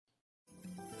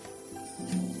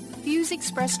views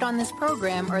expressed on this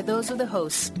program are those of the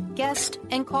hosts, guests,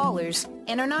 and callers,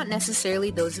 and are not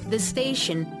necessarily those of this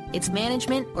station, its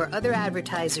management, or other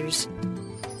advertisers.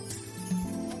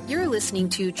 You're listening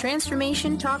to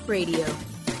Transformation Talk Radio.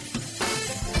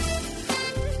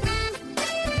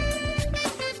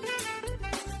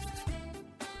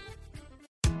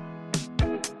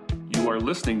 You are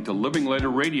listening to Living Lighter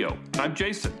Radio. I'm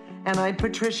Jason. And I'm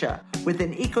Patricia, with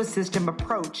an ecosystem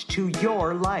approach to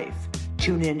your life.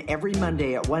 Tune in every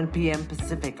Monday at 1 p.m.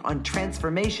 Pacific on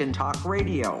Transformation Talk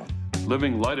Radio.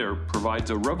 Living Lighter provides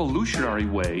a revolutionary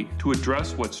way to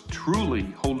address what's truly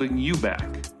holding you back.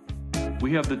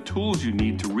 We have the tools you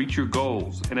need to reach your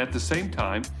goals and at the same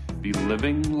time be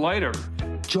living lighter.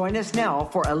 Join us now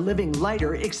for a Living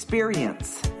Lighter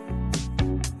experience.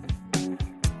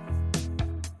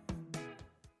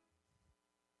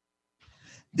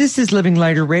 This is Living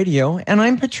Lighter Radio, and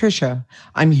I'm Patricia.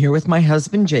 I'm here with my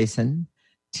husband, Jason.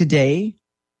 Today,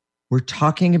 we're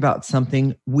talking about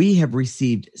something we have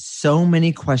received so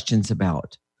many questions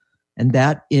about, and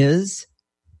that is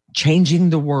changing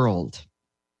the world.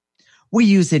 We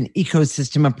use an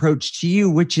ecosystem approach to you,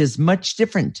 which is much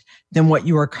different than what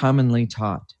you are commonly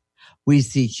taught. We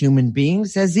see human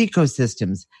beings as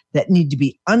ecosystems that need to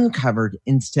be uncovered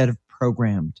instead of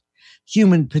programmed.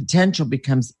 Human potential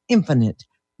becomes infinite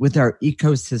with our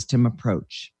ecosystem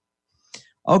approach.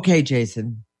 Okay,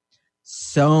 Jason,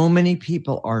 so many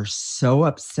people are so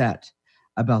upset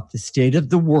about the state of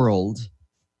the world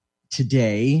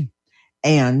today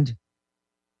and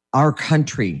our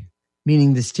country,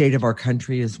 meaning the state of our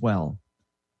country as well.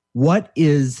 What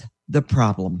is the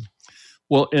problem?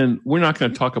 Well, and we're not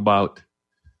going to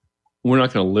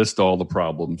list all the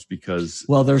problems because...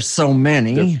 Well, there's so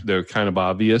many. They're kind of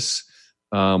obvious.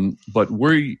 But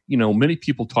many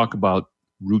people talk about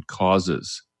root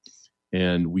causes,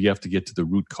 and we have to get to the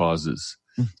root causes.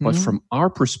 Mm-hmm. But from our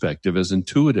perspective as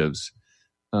intuitives,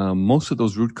 most of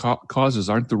those root causes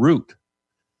aren't the root.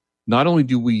 Not only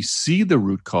do we see the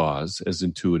root cause as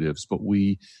intuitives, but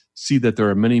we see that there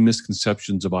are many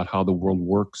misconceptions about how the world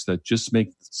works that just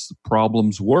make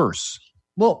problems worse.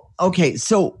 Well, okay,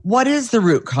 so what is the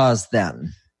root cause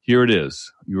then? Here it is.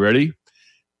 You ready?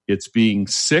 It's being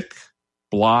sick,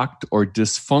 blocked, or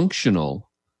dysfunctional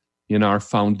in our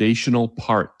foundational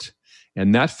part.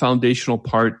 And that foundational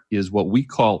part is what we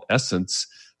call essence.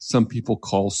 Some people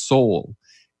call soul.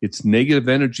 It's negative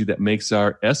energy that makes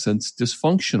our essence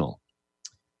dysfunctional.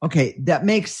 Okay, that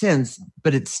makes sense,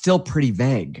 but it's still pretty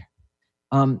vague.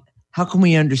 How can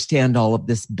we understand all of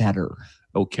this better?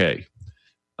 Okay.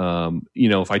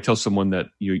 If I tell someone that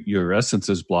your essence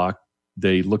is blocked,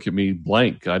 they look at me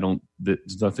blank.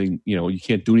 There's nothing, you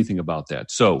can't do anything about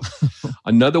that. So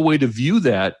another way to view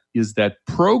that is that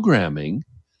programming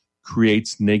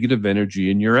creates negative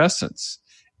energy in your essence.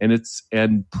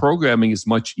 And programming is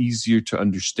much easier to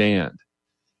understand.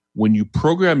 When you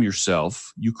program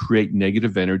yourself, you create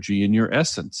negative energy in your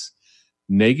essence.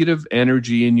 Negative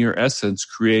energy in your essence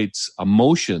creates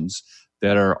emotions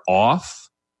that are off,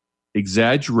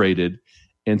 exaggerated,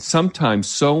 and sometimes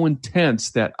so intense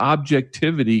that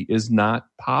objectivity is not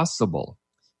possible.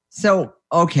 So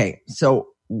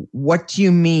what do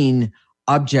you mean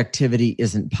objectivity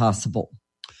isn't possible?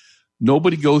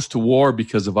 Nobody goes to war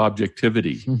because of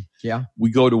objectivity. Yeah. We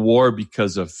go to war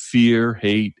because of fear,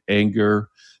 hate, anger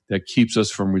that keeps us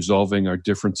from resolving our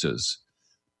differences.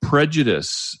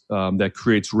 Prejudice that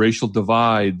creates racial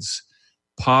divides,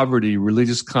 poverty,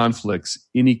 religious conflicts,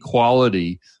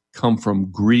 inequality come from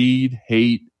greed,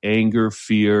 hate, anger,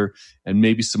 fear, and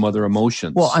maybe some other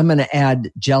emotions. Well, I'm going to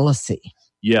add jealousy.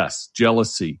 Yes,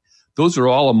 jealousy. Those are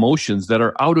all emotions that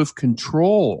are out of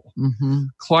control. Mm-hmm.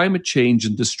 Climate change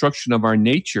and destruction of our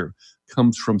nature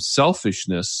comes from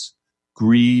selfishness,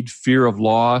 greed, fear of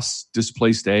loss,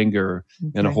 displaced anger,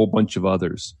 and a whole bunch of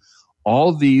others.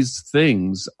 All these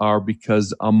things are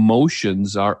because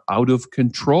emotions are out of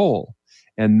control,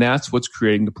 and that's what's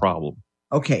creating the problem.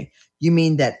 Okay. You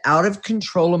mean that out of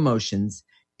control emotions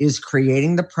is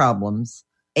creating the problems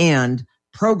and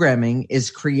programming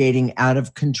is creating out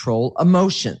of control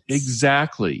emotions.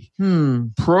 Exactly.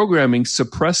 Programming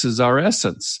suppresses our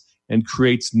essence and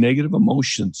creates negative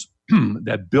emotions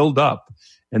that build up,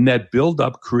 and that build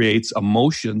up creates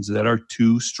emotions that are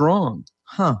too strong.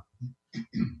 Well,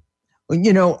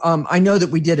 I know that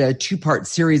we did a 2-part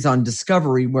series on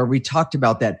discovery where we talked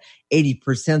about that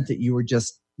 80% that you were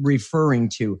just referring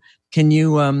to. Can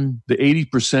you... The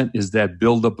 80% is that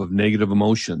buildup of negative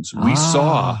emotions. We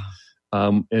saw,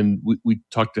 and we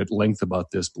talked at length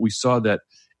about this, but we saw that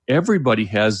everybody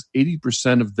has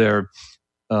 80% of their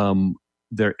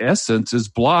their essence is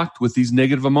blocked with these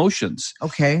negative emotions.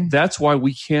 Okay. That's why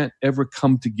we can't ever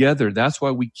come together. That's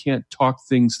why we can't talk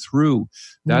things through.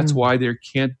 That's why there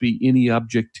can't be any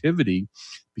objectivity,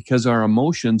 because our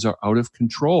emotions are out of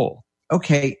control.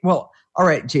 Okay. Well, all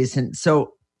right, Jason.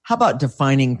 So how about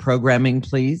defining programming,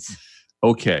 please?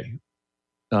 Okay.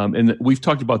 And we've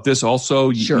talked about this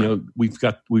also. Sure. You know,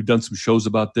 we've done some shows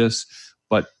about this,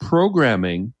 but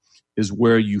programming is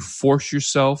where you force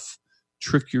yourself,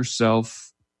 trick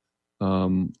yourself,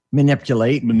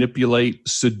 manipulate,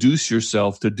 seduce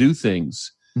yourself to do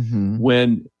things. Mm-hmm.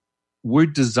 When we're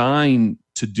designed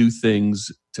to do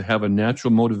things to have a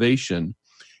natural motivation,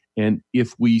 and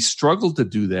if we struggle to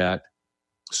do that,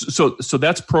 so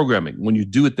that's programming. When you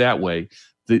do it that way,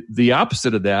 the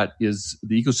opposite of that is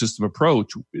the ecosystem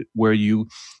approach, where if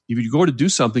you go to do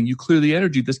something, you clear the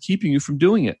energy that's keeping you from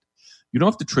doing it. You don't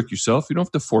have to trick yourself. You don't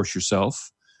have to force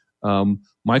yourself.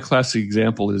 My classic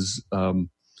example is,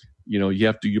 you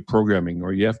have to do your programming,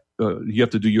 or you have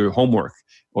to do your homework,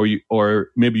 or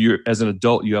maybe you're, as an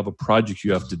adult, you have a project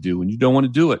you have to do and you don't want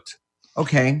to do it.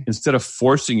 Okay. Instead of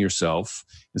forcing yourself,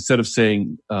 instead of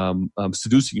saying,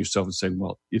 seducing yourself and saying,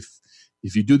 well,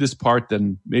 if you do this part,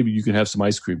 then maybe you can have some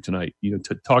ice cream tonight,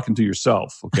 talking to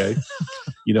yourself. Okay.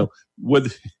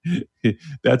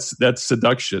 That's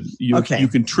seduction. You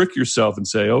can trick yourself and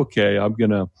say, okay, I'm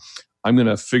going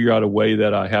to figure out a way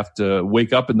that I have to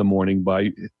wake up in the morning by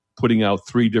putting out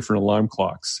 3 different alarm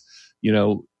clocks.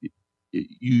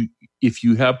 If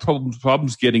you have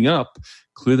problems getting up,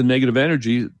 clear the negative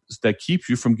energy that keeps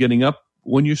you from getting up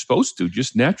when you're supposed to,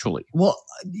 just naturally. Well,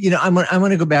 I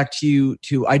want to go back to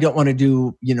I don't want to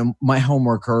do, my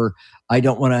homework, or I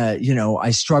don't want to, I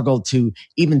struggle to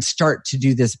even start to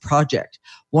do this project.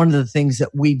 One of the things that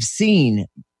we've seen,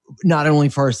 not only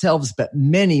for ourselves, but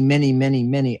many, many, many,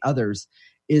 many others,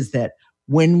 is that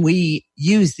when we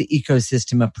use the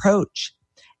ecosystem approach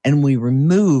and we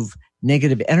remove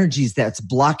negative energies that's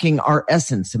blocking our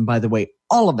essence. And by the way,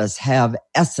 all of us have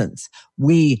essence.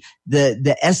 The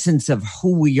essence of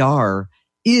who we are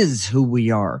is who we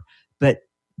are. But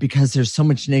because there's so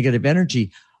much negative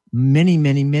energy, many,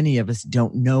 many, many of us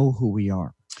don't know who we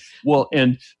are. Well,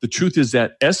 and the truth is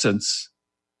that essence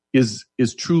is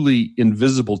truly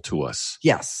invisible to us.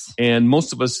 Yes. And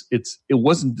most of us,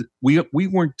 we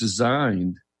weren't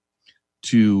designed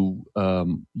to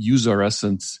use our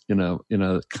essence in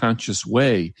a conscious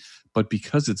way, but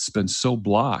because it's been so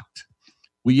blocked,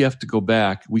 we have to go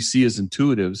back. We see as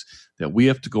intuitives that we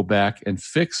have to go back and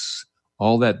fix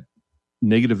all that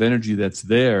negative energy that's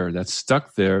there, that's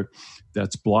stuck there,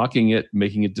 that's blocking it,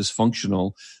 making it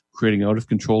dysfunctional, creating out of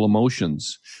control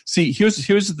emotions. See, here's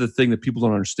the thing that people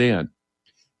don't understand.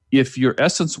 If your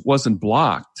essence wasn't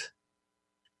blocked,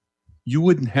 you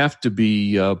wouldn't have to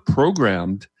be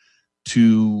programmed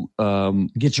to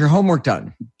get your homework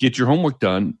done.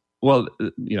 Well,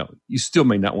 you still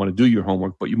may not want to do your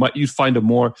homework, but you'd find a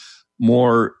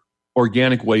more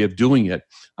organic way of doing it.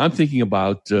 I'm thinking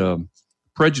about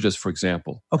prejudice, for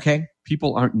example. Okay.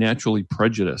 People aren't naturally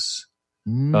prejudiced.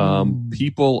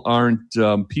 People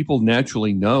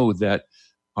naturally know that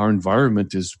our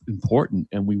environment is important,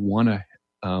 and we want to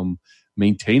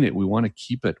maintain it. We want to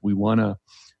keep it. We want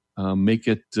to make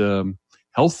it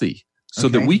healthy so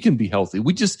that we can be healthy.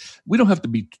 We don't have to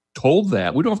be told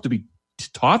that. We don't have to be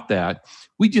taught that.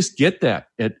 We just get that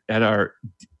at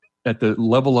the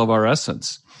level of our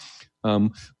essence.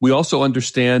 We also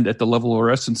understand at the level of our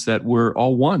essence that we're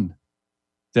all one.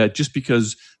 That just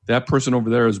because that person over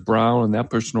there is brown and that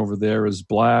person over there is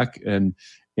black and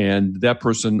that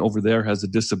person over there has a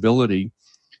disability,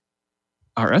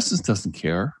 our essence doesn't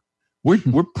care.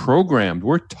 We're programmed.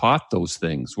 We're taught those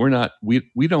things. We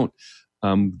don't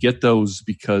get those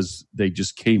because they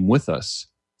just came with us.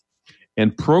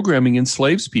 And programming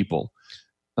enslaves people.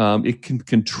 It can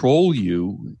control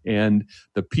you, and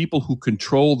the people who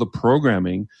control the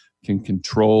programming can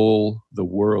control the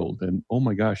world. And oh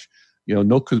my gosh,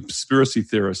 no conspiracy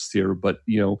theorists here, but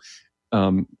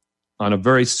on a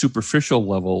very superficial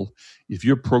level, if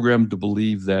you're programmed to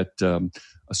believe that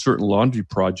a certain laundry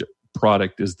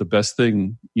product is the best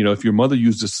thing, if your mother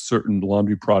used a certain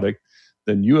laundry product,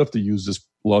 then you have to use this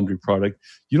laundry product.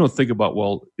 You don't think about,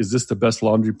 well, is this the best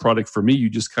laundry product for me?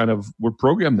 You just we're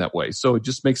programmed that way. So it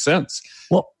just makes sense.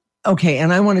 Well, okay.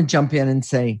 And I want to jump in and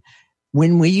say,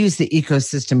 when we use the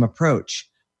ecosystem approach,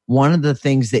 one of the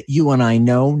things that you and I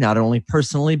know, not only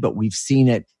personally, but we've seen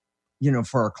it,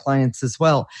 for our clients as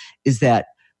well, is that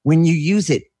when you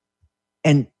use it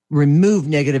and remove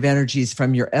negative energies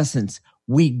from your essence,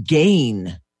 we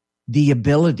gain the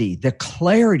ability, the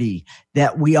clarity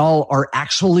that we all are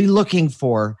actually looking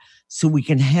for, so we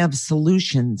can have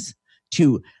solutions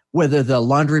to whether the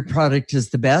laundry product is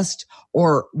the best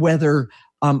or whether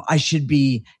I should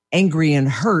be angry and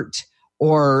hurt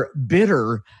or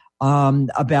bitter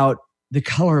about the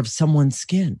color of someone's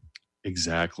skin.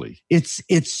 Exactly.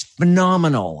 It's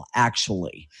phenomenal,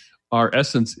 actually. Our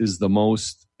essence is the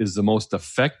most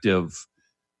effective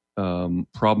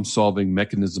problem-solving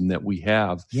mechanism that we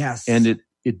have. Yes. And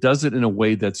it does it in a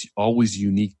way that's always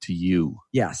unique to you.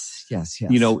 Yes.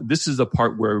 This is the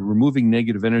part where removing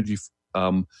negative energy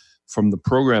from the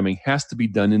programming has to be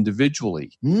done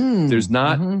individually. There's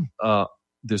not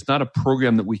a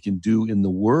program that we can do in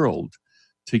the world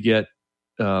to get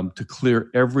to clear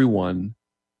everyone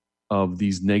of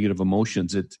these negative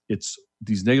emotions. It's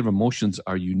these negative emotions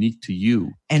are unique to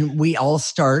you. And we all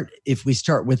if we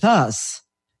start with us,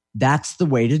 that's the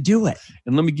way to do it.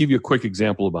 And let me give you a quick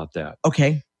example about that.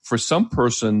 Okay. For some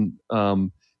person,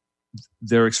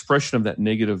 their expression of that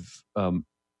negative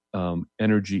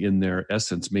energy in their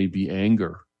essence may be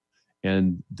anger.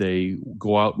 And they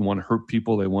go out and want to hurt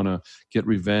people. They want to get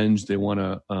revenge. They want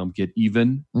to get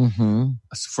even. Mm-hmm.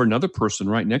 For another person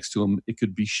right next to them, it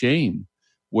could be shame,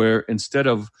 where instead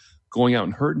of going out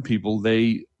and hurting people,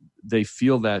 they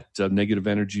feel that negative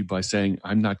energy by saying,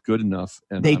 I'm not good enough.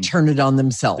 And they turn it on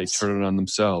themselves.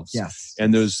 Yes.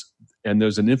 And there's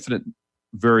an infinite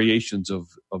variations of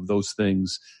those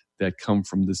things that come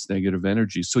from this negative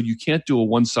energy. So you can't do a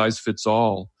one size fits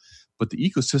all, but the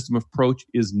ecosystem approach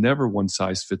is never one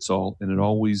size fits all. And it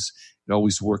always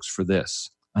works for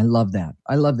this. I love that.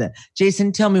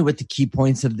 Jason, tell me what the key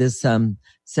points of this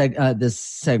this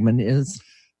segment is.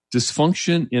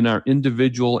 Dysfunction in our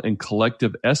individual and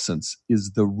collective essence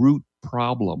is the root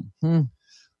problem.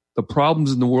 The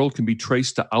problems in the world can be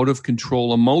traced to out of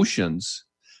control emotions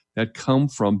that come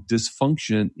from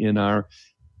dysfunction in our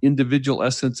individual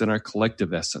essence and our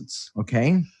collective essence.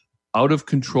 Okay. Out of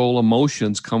control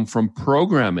emotions come from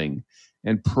programming,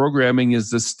 and programming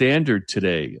is the standard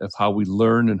today of how we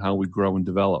learn and how we grow and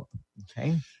develop.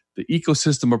 Okay. The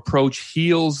ecosystem approach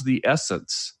heals the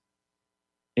essence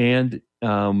and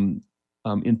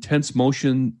intense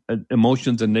emotions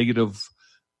and negative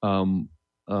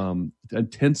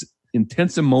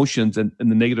intense emotions and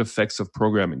the negative effects of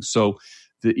programming. So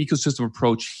the ecosystem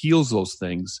approach heals those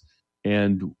things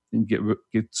and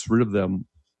gets rid of them,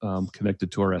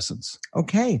 connected to our essence.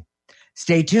 Okay.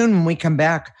 Stay tuned. When we come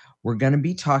back, we're going to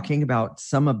be talking about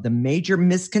some of the major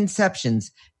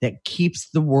misconceptions that keeps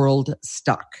the world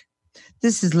stuck.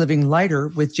 This is Living Lighter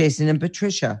with Jason and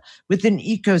Patricia, with an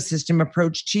ecosystem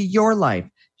approach to your life.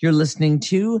 You're listening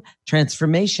to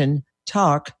Transformation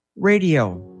Talk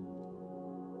Radio.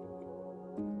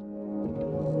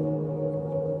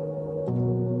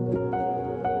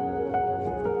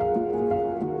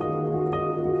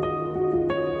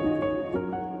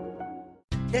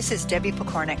 This is Debbie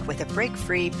Pokornik with a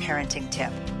break-free parenting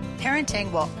tip.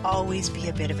 Parenting will always be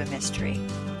a bit of a mystery.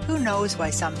 Who knows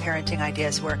why some parenting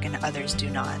ideas work and others do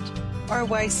not? Or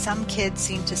why some kids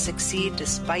seem to succeed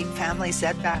despite family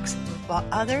setbacks, while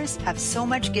others have so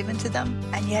much given to them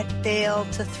and yet fail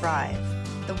to thrive.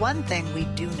 The one thing we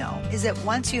do know is that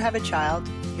once you have a child,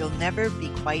 you'll never be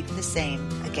quite the same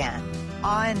again.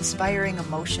 Awe-inspiring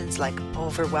emotions like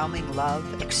overwhelming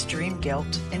love, extreme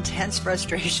guilt, intense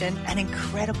frustration, and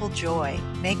incredible joy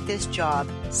make this job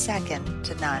second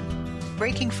to none.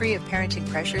 Breaking free of parenting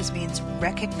pressures means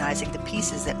recognizing the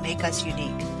pieces that make us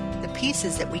unique, the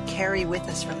pieces that we carry with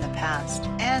us from the past,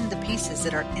 and the pieces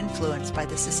that are influenced by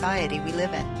the society we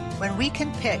live in. When we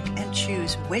can pick and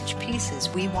choose which pieces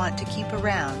we want to keep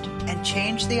around and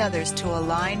change the others to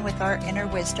align with our inner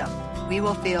wisdom, we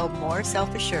will feel more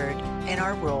self-assured in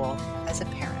our role as a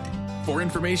parent. For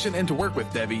information and to work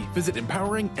with Debbie, visit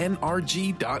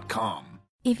empoweringnrg.com.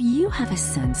 If you have a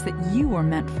sense that you are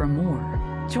meant for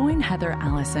more, join Heather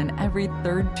Allison every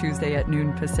third Tuesday at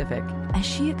noon Pacific as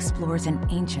she explores an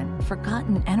ancient,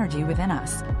 forgotten energy within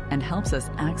us and helps us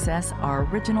access our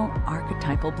original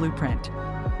archetypal blueprint.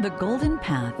 The Golden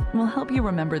Path will help you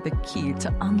remember the key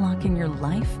to unlocking your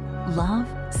life, love,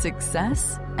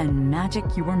 success, and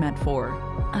magic you were meant for.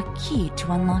 A key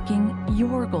to unlocking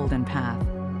your golden path.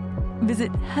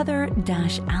 Visit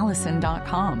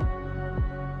heather-allison.com.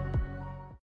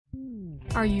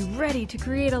 Are you ready to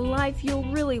create a life you'll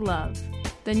really love?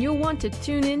 Then you'll want to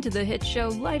tune in to the hit show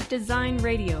Life Design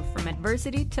Radio, From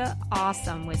Adversity to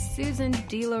Awesome with Susan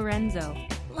DiLorenzo.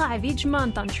 Live each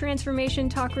month on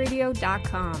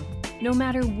TransformationTalkRadio.com. No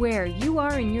matter where you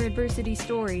are in your adversity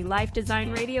story, Life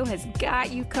Design Radio has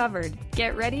got you covered.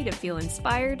 Get ready to feel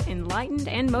inspired, enlightened,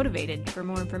 and motivated. For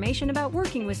more information about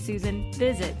working with Susan,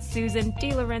 visit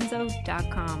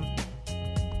SusanDiLorenzo.com.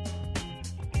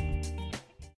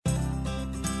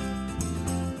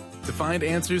 find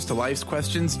answers to life's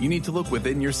questions, you need to look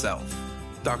within yourself.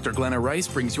 Dr. Glenna Rice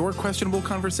brings your questionable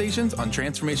conversations on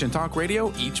Transformation Talk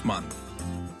Radio each month.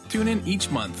 Tune in each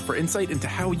month for insight into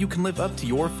how you can live up to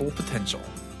your full potential.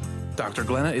 Dr.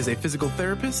 Glenna is a physical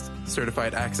therapist,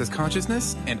 certified Access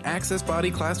Consciousness, and Access Body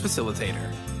Class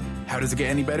facilitator. How does it get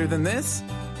any better than this?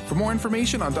 For more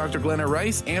information on Dr. Glenna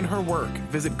Rice and her work,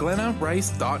 visit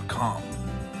glennarice.com.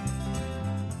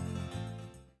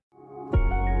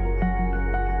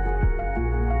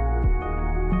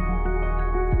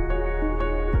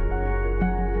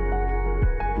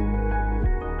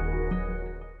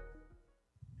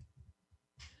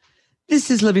 This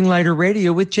is Living Lighter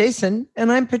Radio with Jason,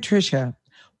 and I'm Patricia.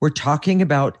 We're talking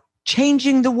about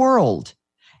changing the world.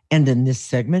 And in this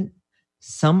segment,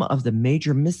 some of the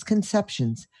major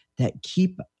misconceptions that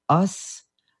keep us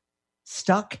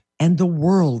stuck and the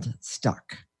world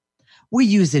stuck. We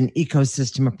use an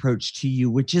ecosystem approach to you,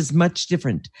 which is much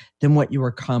different than what you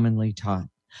are commonly taught.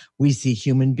 We see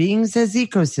human beings as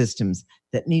ecosystems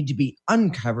that need to be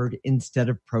uncovered instead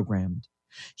of programmed.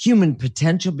 Human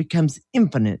potential becomes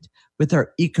infinite with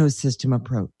our ecosystem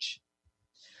approach.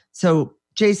 So,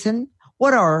 Jason,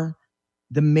 what are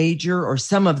the major or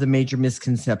some of the major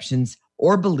misconceptions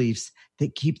or beliefs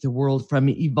that keep the world from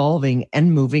evolving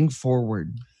and moving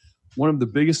forward? One of the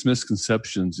biggest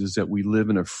misconceptions is that we live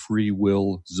in a free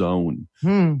will zone.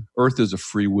 Earth is a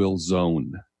free will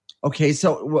zone. Okay,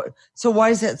 so why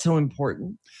is that so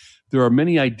important? There are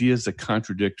many ideas that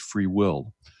contradict free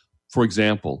will. For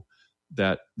example,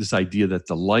 that this idea that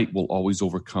the light will always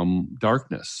overcome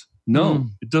darkness. No,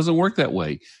 it doesn't work that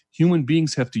way. Human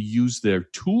beings have to use their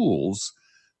tools,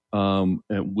 and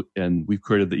we've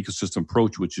created the ecosystem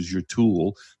approach, which is your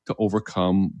tool to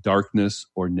overcome darkness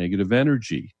or negative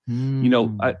energy. You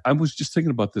know, I was just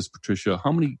thinking about this, Patricia.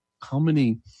 How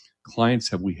many clients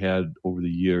have we had over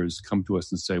the years come to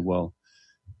us and say, well,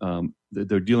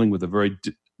 they're dealing with a very,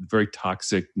 very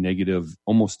toxic, negative,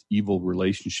 almost evil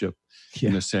relationship. Yeah.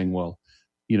 And they're saying, well,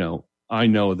 you know, I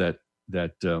know that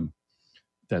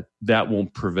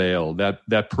won't prevail.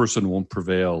 That person won't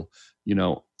prevail. You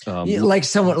know, like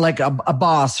someone like a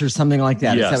boss or something like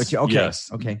that. Yes, is that what you? Okay, yes.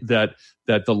 Okay. That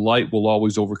the light will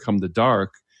always overcome the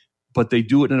dark, but they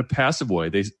do it in a passive way.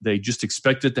 They just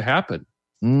expect it to happen.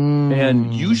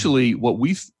 And usually, what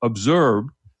we've observed,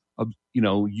 you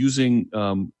know, using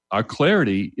our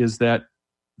clarity, is that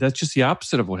that's just the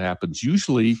opposite of what happens.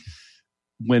 Usually,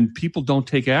 when people don't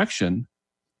take action,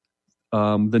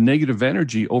 the negative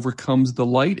energy overcomes the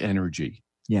light energy.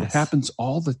 Yes. It happens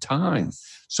all the time. Yes.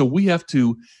 So we have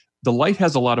to, the light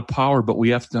has a lot of power, but we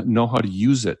have to know how to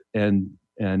use it and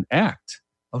act.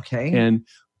 Okay. And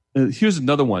here's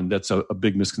another one that's a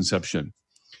big misconception.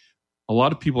 A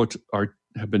lot of people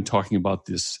have been talking about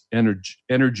this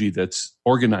energy that's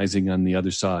organizing on the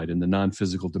other side, in the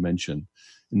non-physical dimension,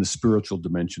 in the spiritual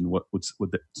dimension, what's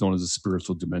known as a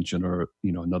spiritual dimension, or,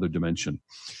 you know, another dimension,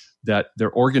 that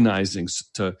they're organizing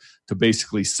to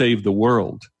basically save the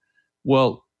world.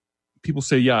 Well, people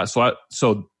say, yeah. So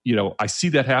you know, I see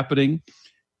that happening,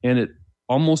 and it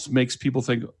almost makes people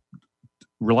think,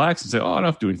 relax and say, oh, I don't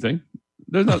have to do anything.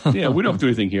 There's not, we don't have to do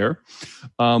anything here.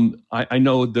 I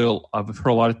know I've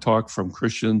heard a lot of talk from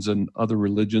Christians and other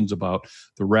religions about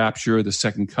the rapture, the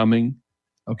second coming.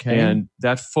 Okay. And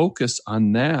that focus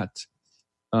on that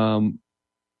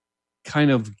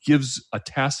kind of gives a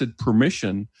tacit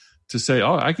permission to say,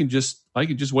 oh, I can just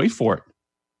wait for it.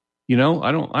 You know,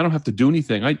 I don't have to do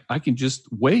anything. I can just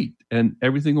wait and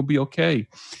everything will be okay.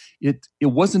 It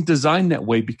wasn't designed that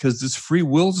way, because this free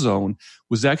will zone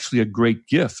was actually a great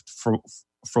gift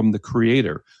from the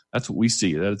Creator. That's what we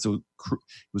see. That it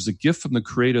was a gift from the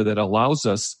Creator that allows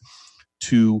us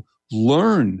to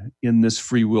learn in this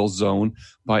free will zone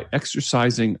by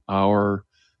exercising our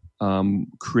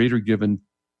Creator-given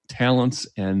talents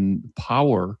and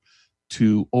power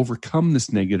to overcome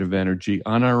this negative energy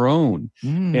on our own.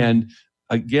 And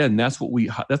again, that's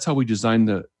how we design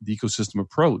the ecosystem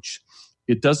approach.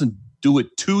 It doesn't do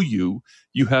it to you.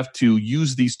 You have to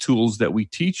use these tools that we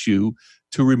teach you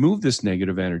to remove this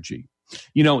negative energy.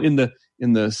 You know, in the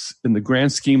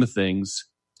grand scheme of things,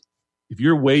 if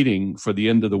you're waiting for the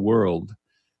end of the world,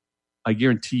 I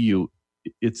guarantee you,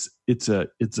 it's a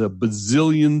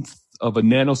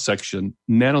nanosecond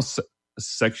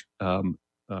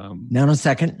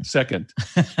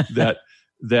that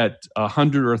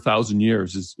 100 or 1,000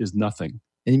 years is nothing.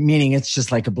 Meaning it's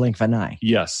just like a blink of an eye.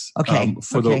 Yes. Okay.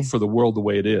 For the world the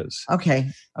way it is. Okay.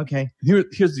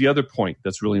 Here's the other point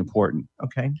that's really important.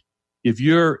 Okay. If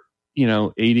you're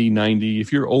 80, 90,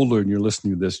 if you're older and you're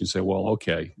listening to this, and you say, well,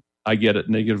 okay, I get it,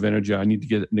 negative energy. I need to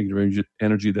get negative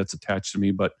energy that's attached to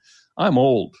me, but I'm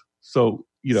old. So,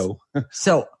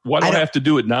 so why do I have to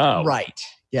do it now? Right.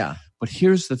 Yeah. But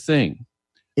here's the thing.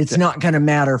 It's not going to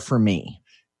matter for me.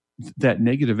 That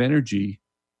negative energy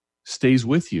stays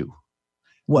with you.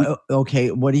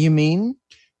 Okay. What do you mean?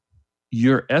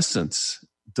 Your essence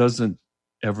doesn't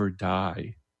ever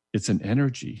die. It's an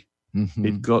energy.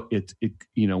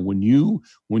 Mm-hmm.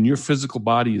 When your physical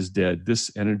body is dead,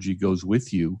 this energy goes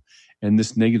with you, and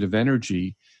this negative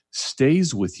energy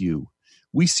stays with you.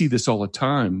 We see this all the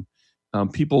time.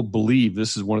 People believe,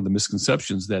 this is one of the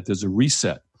misconceptions, that there's a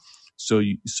reset. So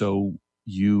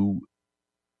you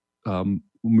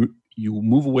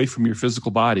move away from your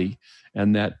physical body,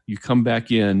 and that you come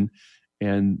back in,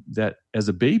 and that as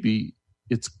a baby,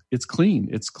 it's clean,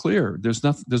 it's clear. There's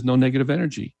no negative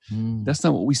energy. That's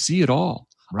not what we see at all.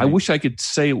 Right. I wish I could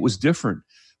say it was different,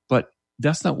 but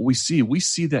that's not what we see. We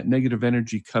see that negative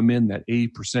energy come in, that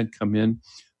 80% come in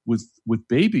with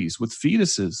babies, with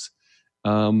fetuses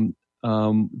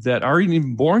that aren't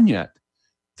even born yet.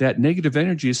 That negative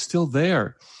energy is still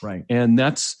there. Right. And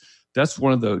that's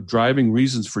one of the driving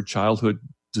reasons for childhood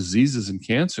diseases and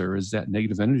cancer, is that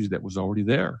negative energy that was already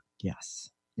there. Yes.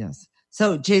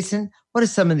 So, Jason, what are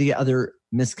some of the other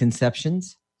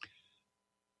misconceptions?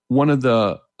 One of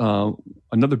the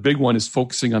another big one is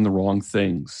focusing on the wrong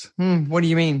things. What do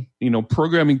you mean?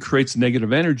 Programming creates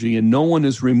negative energy, and no one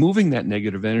is removing that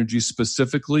negative energy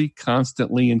specifically,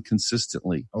 constantly, and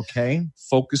consistently. Okay.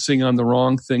 Focusing on the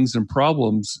wrong things and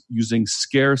problems, using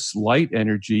scarce light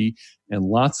energy and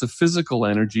lots of physical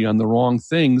energy on the wrong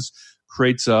things,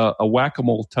 creates a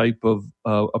whack-a-mole type of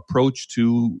approach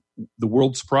to the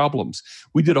world's problems.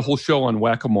 We did a whole show on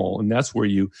whack-a-mole, and that's where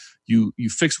you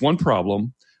fix one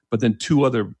problem, but then two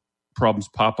other problems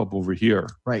pop up over here.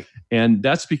 Right. And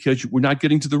that's because we're not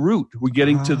getting to the root. We're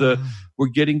getting to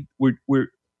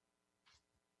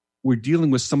we're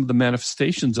dealing with some of the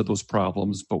manifestations of those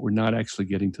problems, but we're not actually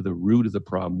getting to the root of the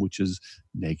problem, which is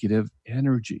negative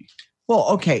energy. Well,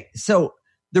 okay. So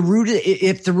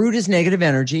if the root is negative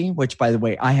energy, which, by the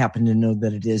way, I happen to know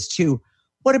that it is too,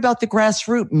 what about the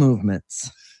grassroots movements?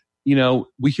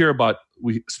 We hear about,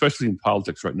 especially in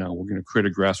politics right now, we're going to create a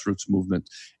grassroots movement.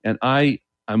 And I'm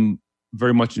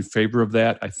very much in favor of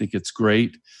that. I think it's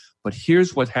great. But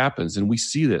here's what happens, and we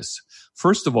see this.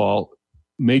 First of all,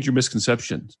 major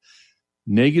misconceptions.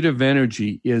 Negative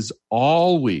energy is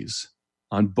always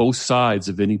on both sides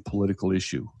of any political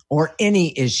issue. Or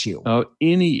any issue.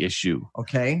 Any issue.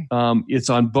 Okay. It's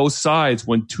on both sides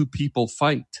when two people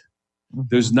fight.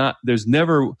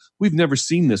 Mm-hmm. We've never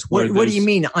seen this. What do you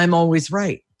mean? I'm always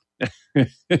right.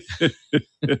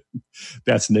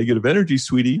 That's negative energy,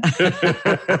 sweetie.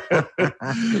 I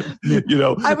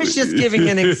was just giving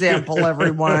an example,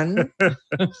 everyone.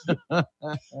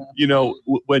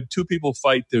 When two people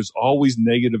fight, there's always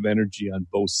negative energy on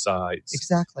both sides.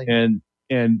 Exactly.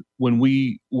 And when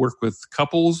we work with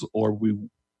couples, or we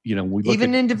look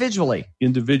even at individually,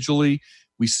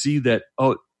 we see that,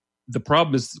 the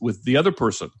problem is with the other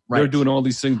person. Right. They're doing all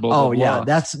these things. Blah, blah, yeah.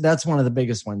 blah. That's one of the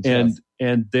biggest ones. And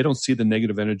they don't see the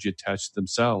negative energy attached to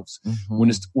themselves.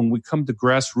 Mm-hmm. When we come to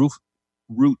grassroots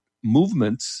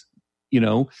movements,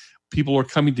 people are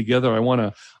coming together. I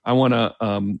want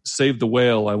to save the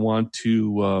whale. I want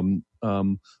to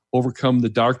overcome the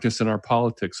darkness in our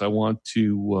politics. I want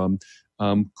to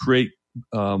create.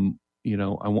 I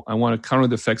want to counter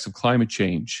the effects of climate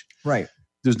change. Right.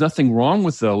 There's nothing wrong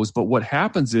with those, but what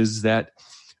happens is that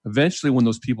eventually when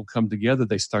those people come together,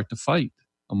 they start to fight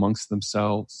amongst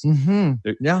themselves. Mm-hmm.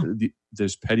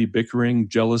 There's petty bickering,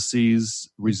 jealousies,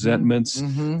 resentments.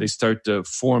 Mm-hmm. They start to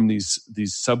form these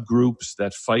subgroups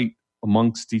that fight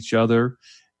amongst each other.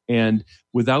 And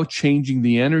without changing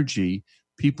the energy,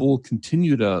 people will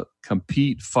continue to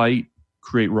compete, fight,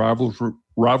 create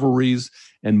rivalries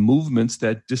and movements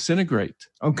that disintegrate.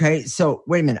 Okay, so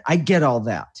wait a minute. I get all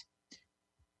that.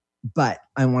 But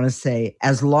I want to say,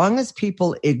 as long as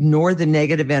people ignore the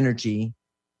negative energy,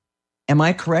 am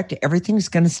I correct? Everything's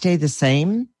going to stay the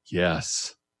same?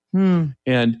 Yes. And,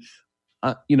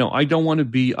 I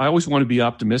always want to be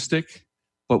optimistic,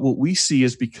 but what we see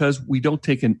is because we don't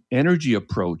take an energy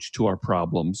approach to our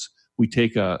problems, we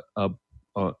take a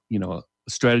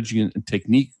strategy and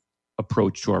technique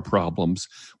approach to our problems,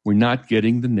 we're not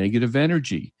getting the negative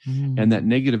energy. And that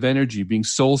negative energy, being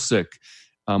soul sick,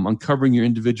 uncovering your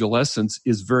individual essence,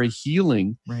 is very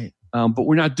healing. Right. But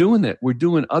we're not doing that. We're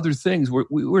doing other things.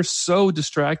 We're so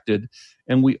distracted,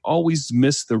 and we always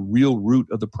miss the real root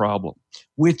of the problem,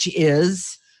 which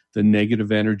is the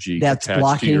negative energy that's attached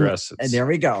blocking to your essence. There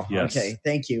we go. Yes. Okay.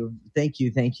 Thank you.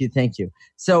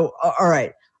 So, all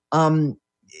right.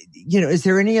 is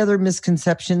there any other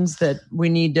misconceptions that we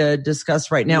need to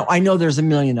discuss right now? I know there's a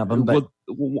million of them, but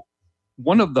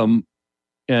one of them,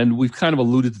 and we've kind of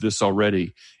alluded to this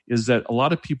already, is that a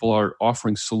lot of people are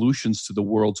offering solutions to the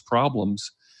world's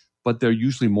problems, but they're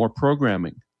usually more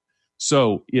programming.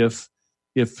 So if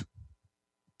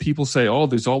people say, oh,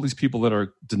 there's all these people that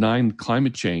are denying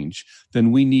climate change,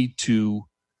 then we need to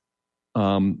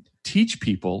teach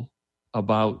people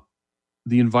about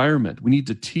the environment. We need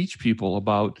to teach people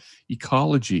about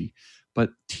ecology.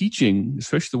 But teaching,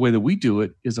 especially the way that we do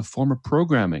it, is a form of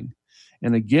programming.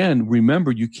 And again,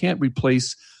 remember, you can't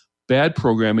replace bad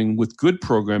programming with good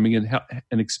programming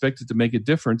and expect it to make a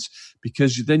difference,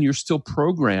 because then you're still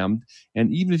programmed.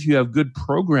 And even if you have good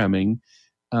programming,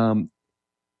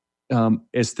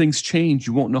 as things change,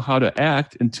 you won't know how to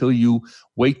act until you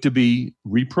wait to be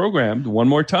reprogrammed one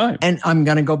more time. And I'm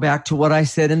going to go back to what I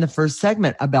said in the first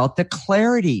segment about the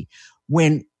clarity.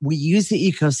 When we use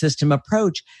the ecosystem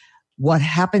approach, what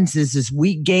happens is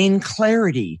we gain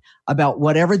clarity about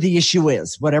whatever the issue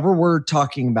is, whatever we're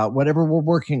talking about, whatever we're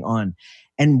working on.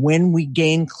 And when we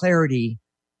gain clarity,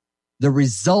 the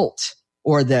result,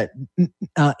 or the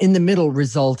in the middle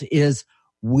result, is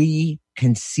we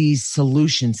can see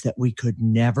solutions that we could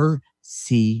never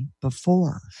see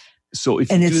before. So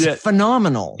if and you it's do that,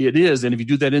 phenomenal. It is. And if you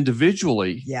do that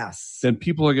individually, yes, then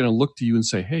people are going to look to you and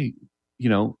say, hey,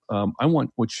 I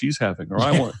want what she's having, or I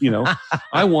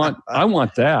want, I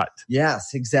want that. Yes,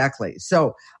 exactly.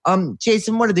 So,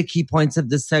 Jason, what are the key points of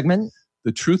this segment?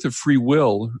 The truth of free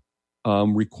will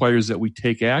requires that we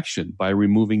take action by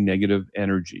removing negative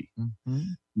energy. Mm-hmm.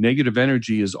 Negative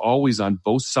energy is always on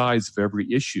both sides of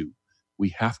every issue. We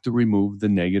have to remove the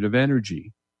negative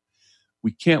energy.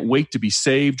 We can't wait to be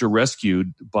saved or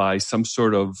rescued by some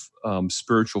sort of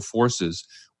spiritual forces.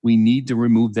 We need to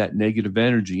remove that negative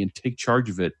energy and take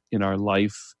charge of it in our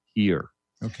life here.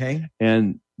 Okay.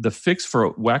 And the fix for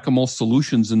whack-a-mole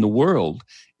solutions in the world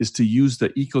is to use the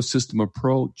ecosystem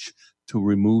approach to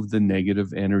remove the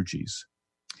negative energies.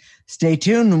 Stay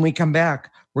tuned. When we come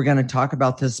back, we're going to talk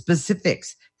about the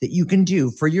specifics that you can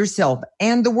do for yourself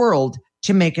and the world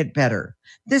to make it better.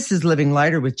 This is Living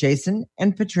Lighter with Jason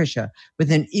and Patricia,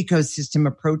 with an ecosystem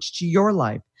approach to your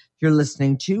life. You're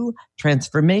listening to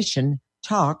Transformation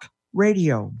Talk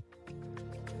Radio.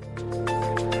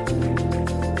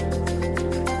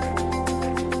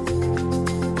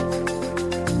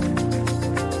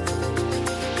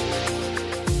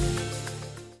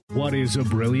 What is a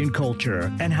brilliant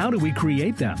culture, and how do we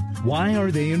create them? Why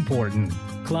are they important?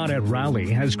 Claudette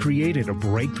Rowley has created a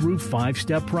breakthrough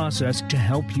 5-step process to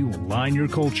help you align your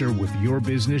culture with your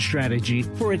business strategy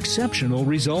for exceptional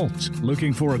results.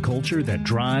 Looking for a culture that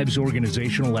drives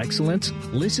organizational excellence?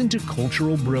 Listen to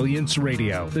Cultural Brilliance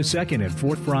Radio, the second and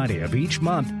fourth Friday of each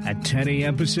month at 10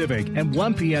 a.m. Pacific and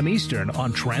 1 p.m. Eastern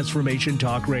on Transformation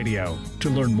Talk Radio. To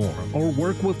learn more or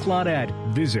work with Claudette,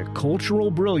 visit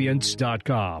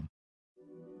culturalbrilliance.com.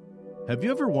 Have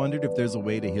you ever wondered if there's a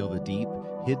way to heal the deep,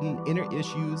 hidden inner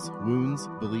issues, wounds,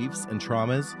 beliefs, and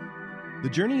traumas? The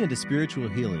journey into spiritual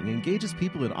healing engages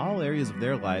people in all areas of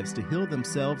their lives to heal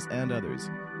themselves and others.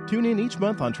 Tune in each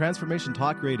month on Transformation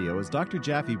Talk Radio as Dr.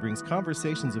 Jaffe brings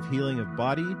conversations of healing of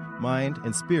body, mind,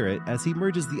 and spirit as he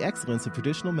merges the excellence of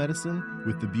traditional medicine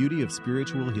with the beauty of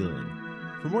spiritual healing.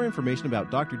 For more information about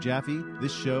Dr. Jaffe,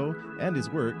 this show, and his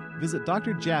work, visit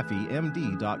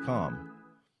drjaffemd.com.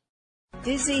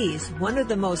 Disease, one of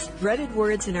the most dreaded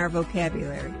words in our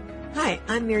vocabulary. Hi,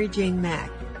 I'm Mary Jane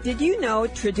Mack. Did you know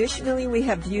traditionally we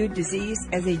have viewed disease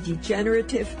as a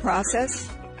degenerative process?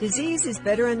 Disease is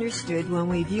better understood when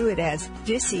we view it as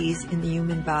dis-ease in the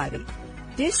human body.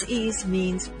 Dis-ease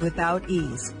means without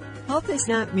ease. Health is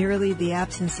not merely the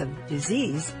absence of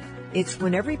disease. It's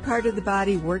when every part of the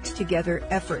body works together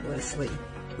effortlessly,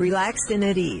 relaxed and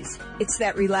at ease. It's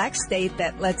that relaxed state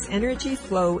that lets energy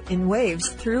flow in waves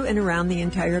through and around the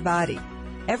entire body.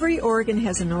 Every organ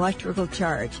has an electrical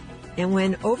charge, and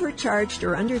when overcharged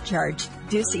or undercharged,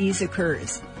 dis-ease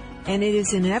occurs. And it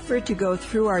is an effort to go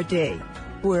through our day.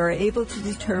 We are able to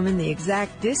determine the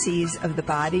exact dis-ease of the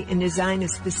body and design a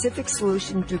specific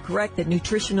solution to correct the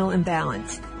nutritional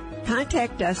imbalance.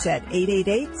 Contact us at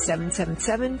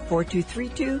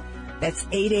 888-777-4232. That's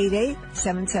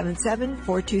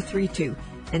 888-777-4232.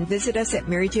 And visit us at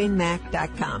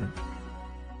maryjanemack.com.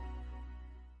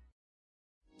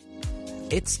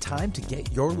 It's time to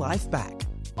get your life back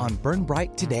on Burn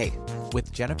Bright Today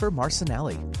with Jennifer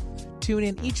Marcinelli. Tune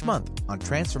in each month on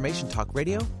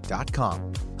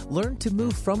TransformationTalkRadio.com. Learn to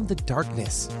move from the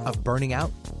darkness of burning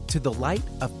out to the light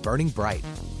of burning bright.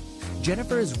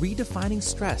 Jennifer is redefining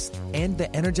stress and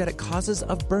the energetic causes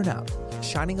of burnout,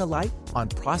 shining a light on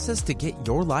Process to Get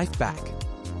Your Life Back.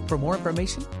 For more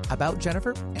information about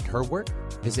Jennifer and her work,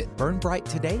 visit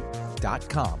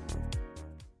burnbrighttoday.com.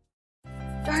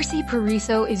 Darcy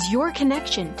Pariso is your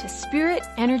connection to spirit,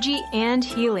 energy, and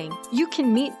healing. You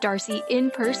can meet Darcy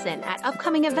in person at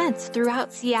upcoming events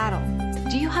throughout Seattle.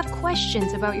 Do you have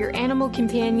questions about your animal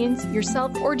companions,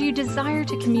 yourself, or do you desire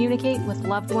to communicate with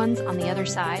loved ones on the other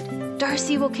side?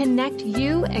 Darcy will connect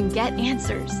you and get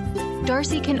answers.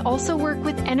 Darcy can also work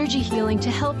with energy healing to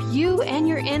help you and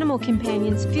your animal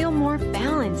companions feel more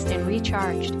balanced and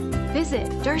recharged.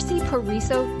 Visit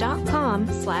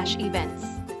darcypariso.com/events.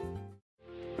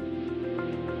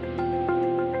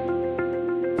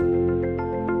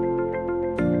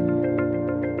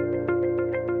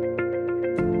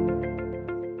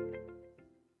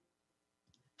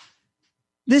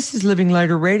 This is Living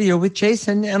Lighter Radio with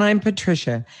Jason, and I'm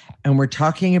Patricia, and we're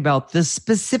talking about the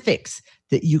specifics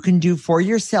that you can do for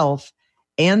yourself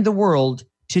and the world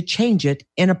to change it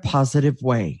in a positive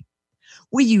way.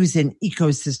 We use an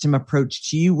ecosystem approach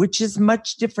to you, which is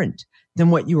much different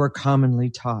than what you are commonly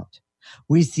taught.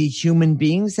 We see human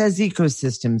beings as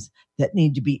ecosystems that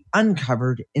need to be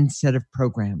uncovered instead of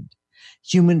programmed.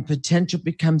 Human potential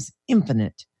becomes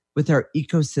infinite with our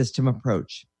ecosystem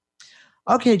approach.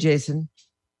 Okay, Jason.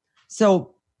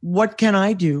 So what can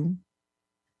I do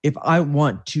if I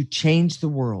want to change the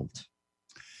world?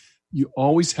 You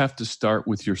always have to start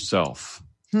with yourself.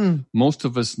 Most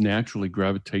of us naturally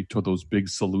gravitate to those big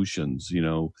solutions,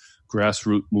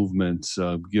 grassroots movements,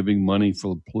 giving money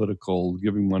for political,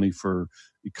 giving money for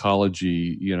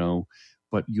ecology,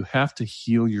 but you have to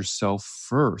heal yourself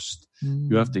first.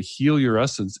 You have to heal your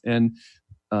essence. And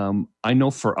I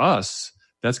know for us,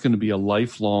 that's going to be a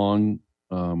lifelong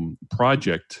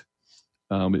project.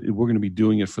 We're going to be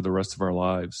doing it for the rest of our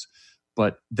lives,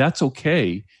 but that's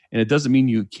okay. And it doesn't mean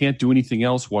you can't do anything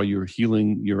else while you're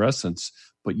healing your essence,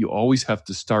 but you always have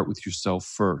to start with yourself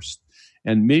first.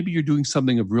 And maybe you're doing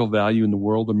something of real value in the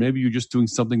world, or maybe you're just doing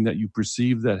something that you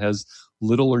perceive that has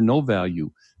little or no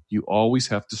value. You always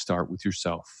have to start with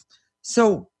yourself.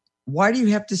 So why do you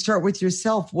have to start with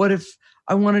yourself? What if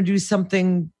I want to do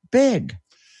something big?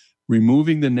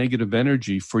 Removing the negative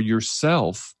energy for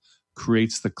yourself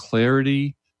creates the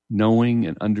clarity, knowing,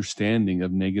 and understanding of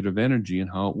negative energy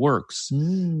and how it works.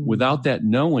 Without that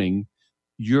knowing,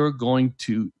 you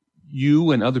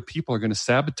and other people are going to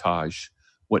sabotage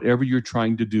whatever you're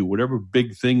trying to do, whatever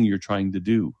big thing you're trying to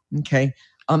do. Okay.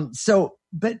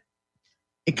 But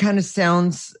it kind of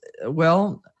sounds,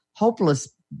 hopeless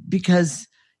because,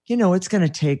 it's going to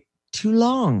take too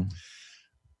long.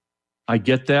 I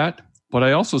get that. But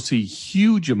I also see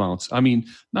huge amounts,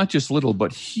 not just little,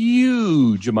 but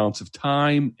huge amounts of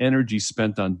time, energy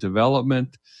spent on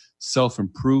development,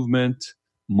 self-improvement,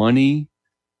 money,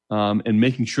 and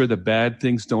making sure that bad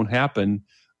things don't happen.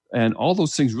 And all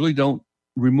those things really don't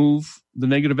remove the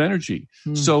negative energy.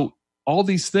 So all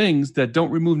these things that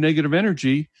don't remove negative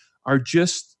energy are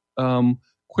just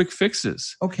quick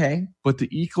fixes. Okay. But the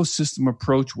ecosystem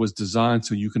approach was designed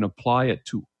so you can apply it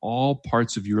to all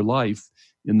parts of your life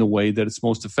in the way that it's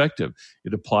most effective.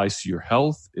 It applies to your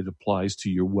health. It applies to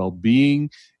your well-being.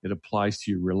 It applies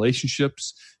to your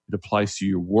relationships. It applies to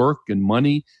your work and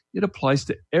money. It applies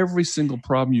to every single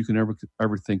problem you can ever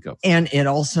think of. And it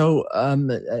also,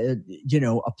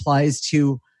 applies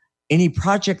to any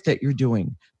project that you're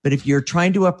doing. But if you're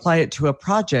trying to apply it to a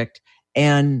project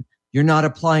and you're not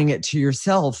applying it to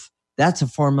yourself, that's a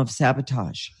form of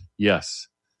sabotage. Yes.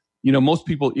 Most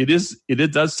people,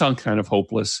 it does sound kind of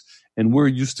hopeless. And we're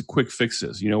used to quick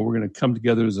fixes. We're going to come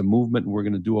together as a movement and we're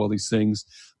going to do all these things.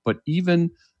 But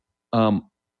even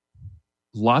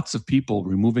lots of people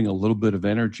removing a little bit of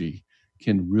energy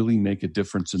can really make a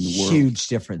difference in the world. Huge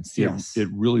difference, yes. It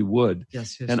really would.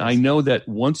 Yes. And I know that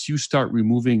once you start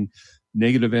removing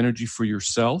negative energy for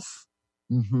yourself,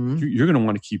 you're going to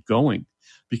want to keep going.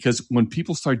 Because when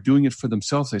people start doing it for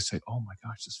themselves, they say, oh my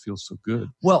gosh, this feels so good.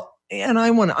 Well, and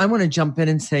I want to jump in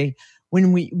and say,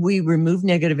 when we remove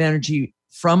negative energy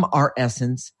from our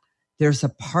essence, there's a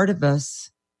part of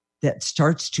us that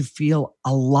starts to feel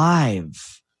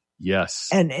alive. Yes.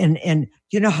 And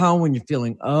you know how when you're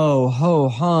feeling, ho,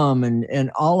 hum,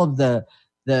 and all of the,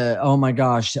 oh my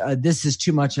gosh, this is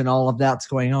too much and all of that's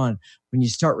going on. When you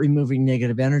start removing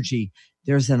negative energy,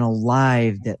 there's an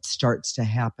alive that starts to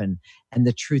happen. And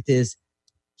the truth is,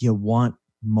 you want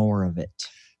more of it.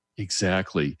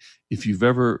 Exactly. If you've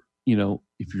ever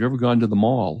gone to the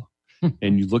mall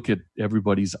and you look at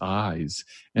everybody's eyes,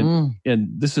 and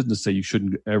this isn't to say you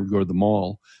shouldn't ever go to the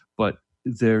mall, but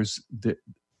there's the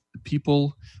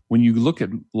people, when you look at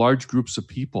large groups of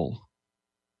people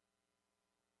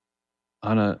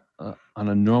on on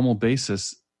a normal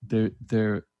basis,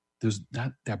 there's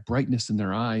not that brightness in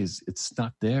their eyes. It's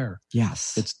not there.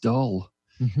 Yes. It's dull.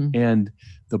 Mm-hmm. And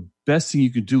the best thing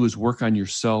you could do is work on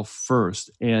yourself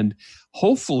first. And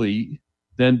hopefully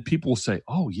then people will say,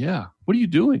 oh yeah, what are you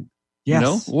doing?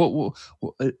 Yes.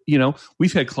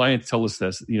 We've had clients tell us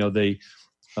this, they,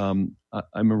 I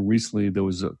remember recently there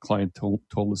was a client told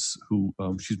us who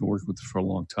she's been working with for a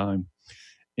long time.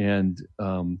 And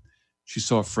she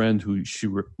saw a friend who she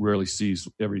rarely sees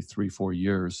every 3-4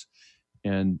 years.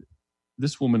 And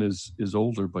this woman is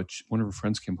older, but one of her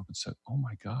friends came up and said, oh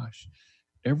my gosh,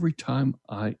 every time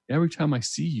I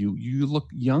see you, you look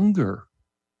younger.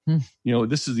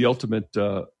 This is the ultimate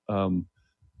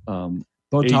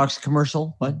Botox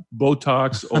commercial. What?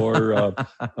 Botox or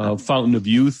fountain of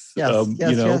youth.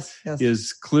 Yes.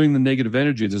 Is clearing the negative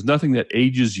energy. There's nothing that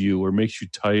ages you or makes you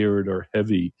tired or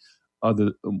heavy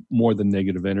more than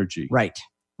negative energy. Right.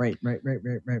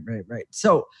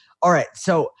 So, all right.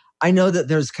 So I know that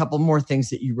there's a couple more things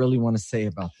that you really want to say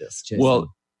about this, Jason.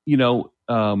 Well,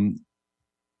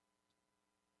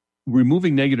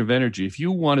 removing negative energy. If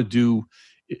you want to do,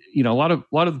 a lot of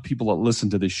the people that listen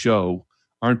to this show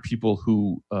aren't people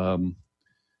who,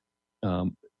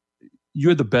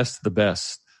 you're the best of the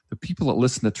best. The people that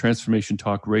listen to Transformation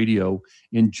Talk Radio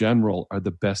in general are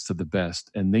the best of the best.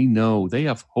 And they know they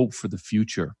have hope for the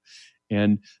future.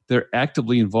 And they're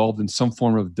actively involved in some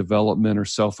form of development or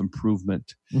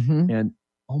self-improvement. Mm-hmm. And,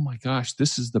 oh my gosh,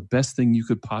 this is the best thing you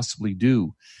could possibly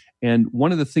do. And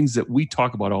one of the things that we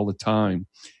talk about all the time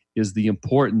is the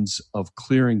importance of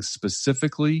clearing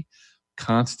specifically,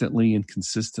 constantly, and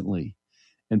consistently.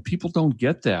 And people don't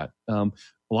get that. A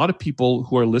lot of people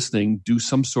who are listening do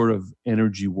some sort of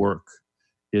energy work.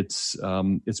 It's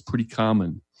pretty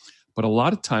common. But a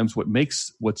lot of times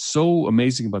what's so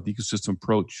amazing about the ecosystem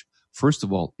approach, first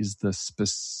of all, is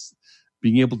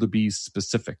being able to be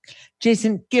specific.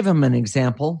 Jason, give him an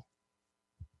example.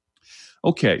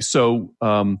 Okay, so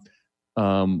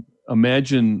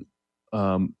imagine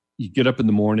you get up in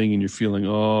the morning and you're feeling,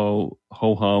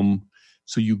 ho-hum.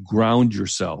 So you ground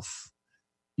yourself.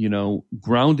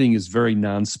 Grounding is very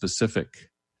non-specific.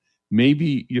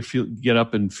 Maybe you get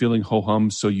up and feeling ho-hum,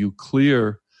 so you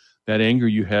clear that anger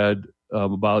you had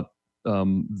about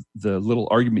the little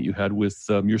argument you had with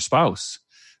your spouse.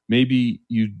 Maybe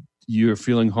you're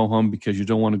feeling ho-hum because you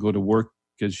don't want to go to work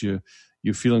because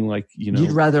you're feeling like,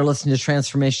 you'd rather listen to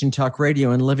Transformation Talk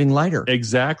Radio and living lighter.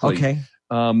 Exactly. Okay.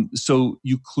 So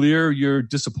you clear your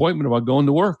disappointment about going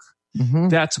to work. Mm-hmm.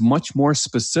 That's much more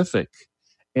specific.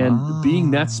 And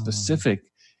being that specific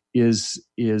is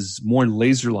more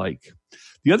laser-like.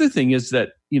 The other thing is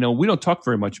that, we don't talk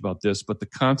very much about this, but the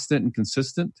constant and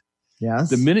consistent. Yes.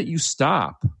 The minute you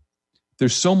stop,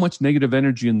 there's so much negative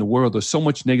energy in the world. There's so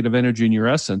much negative energy in your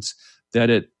essence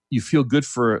that you feel good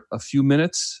for a few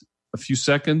minutes, a few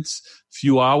seconds,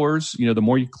 few hours. The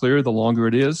more you clear, the longer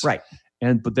it is. Right.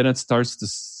 But then it starts to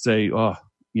say,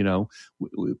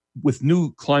 with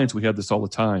new clients, we have this all the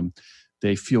time.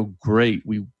 They feel great.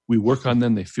 We work on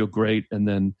them. They feel great. And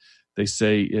then they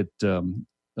say it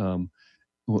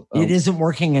isn't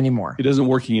working anymore. It isn't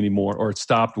working anymore, or it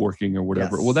stopped working or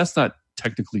whatever. Yes. Well, that's not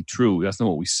technically true. That's not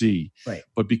what we see. Right.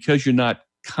 But because you're not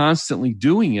constantly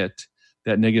doing it,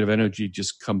 that negative energy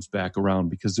just comes back around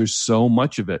because there's so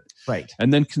much of it. Right.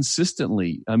 And then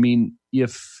consistently,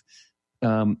 if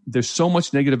there's so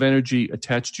much negative energy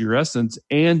attached to your essence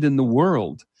and in the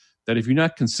world that if you're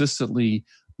not consistently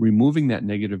removing that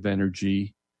negative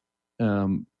energy,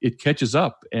 it catches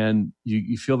up and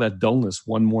you feel that dullness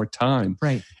one more time.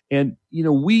 Right. And,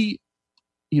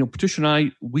 Patricia and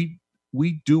I, we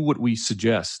do what we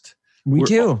suggest.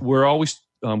 We're always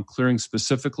clearing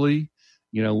specifically.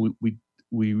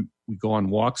 We go on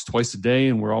walks twice a day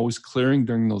and we're always clearing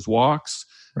during those walks.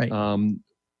 Right.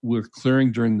 We're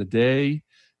clearing during the day.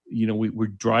 We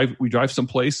drive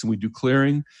someplace and we do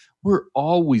clearing. We're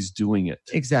always doing it.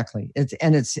 Exactly.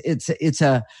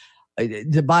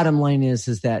 The bottom line is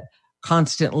that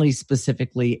constantly,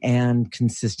 specifically, and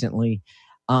consistently.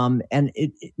 And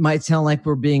it might sound like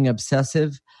we're being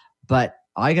obsessive, but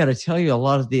I got to tell you, a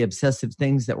lot of the obsessive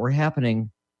things that were happening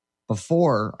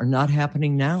before are not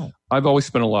happening now. I've always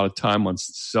spent a lot of time on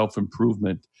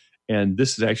self-improvement, and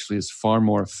this is far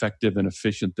more effective and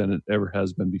efficient than it ever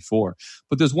has been before.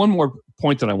 But there's one more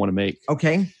point that I want to make.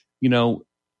 Okay.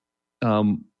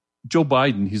 Joe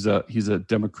Biden, he's a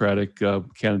Democratic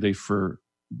candidate for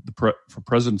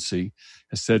presidency,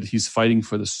 has said he's fighting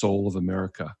for the soul of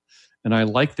America. And I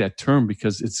like that term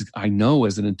because I know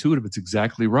as an intuitive, it's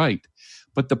exactly right.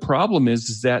 But the problem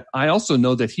is that I also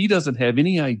know that he doesn't have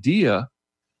any idea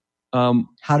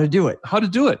how to do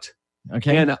it.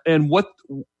 Okay. And what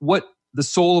the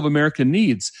soul of America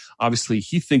needs, obviously,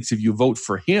 he thinks if you vote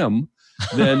for him,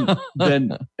 then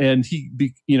and he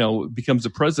becomes the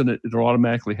president, it'll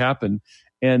automatically happen.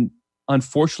 And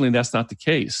unfortunately, that's not the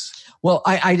case. Well,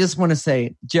 I just want to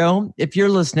say, Joe, if you're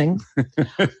listening,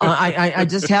 I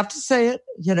just have to say it,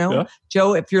 Yeah.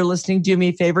 Joe, if you're listening, do me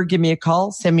a favor, give me a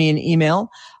call, send me an email.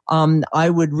 I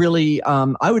would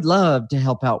love to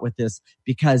help out with this,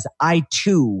 because I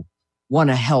too want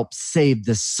to help save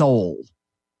the soul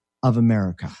of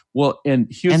America. Well, and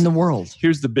the world.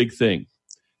 Here's the big thing.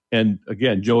 And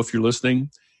again, Joe, if you're listening,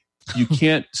 you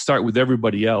can't start with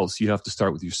everybody else. You have to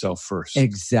start with yourself first.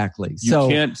 Exactly.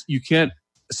 You can't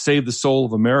save the soul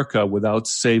of America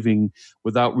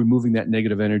without removing that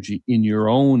negative energy in your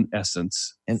own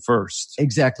essence first.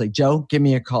 Exactly. Joe, give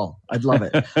me a call. I'd love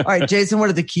it. All right, Jason, what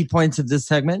are the key points of this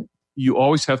segment? You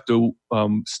always have to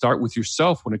start with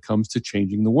yourself when it comes to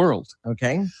changing the world.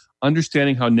 Okay.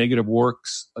 Understanding how negative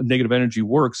energy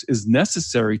works is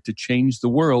necessary to change the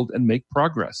world and make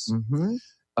progress. Mm-hmm.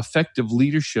 Effective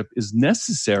leadership is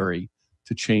necessary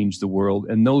to change the world,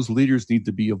 and those leaders need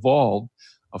to be evolved,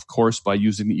 of course, by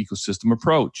using the ecosystem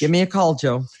approach. Give me a call,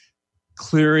 Joe.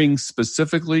 Clearing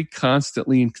specifically,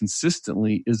 constantly, and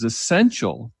consistently is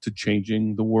essential to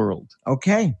changing the world.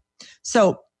 Okay.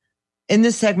 So in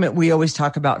this segment, we always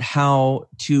talk about how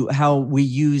we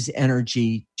use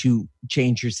energy to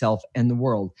change yourself and the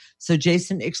world. So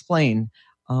Jason, explain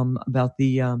about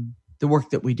the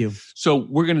work that we do. So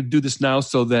we're going to do this now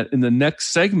so that in the next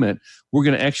segment, we're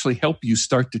going to actually help you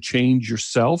start to change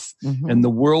yourself and the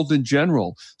world in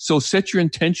general. So set your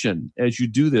intention as you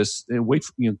do this, and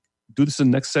do this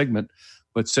in the next segment,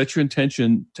 but set your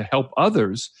intention to help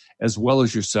others as well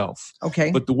as yourself.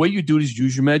 Okay. But the way you do it is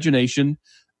use your imagination.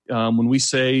 When we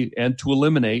say, and to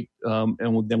eliminate,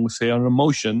 and then we say on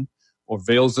emotion or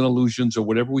veils and illusions or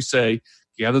whatever we say,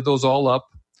 gather those all up,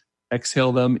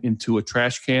 exhale them into a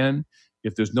trash can.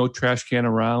 If there's no trash can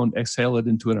around, exhale it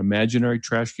into an imaginary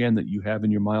trash can that you have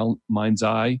in your mind's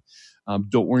eye.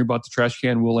 Don't worry about the trash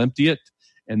can. We'll empty it.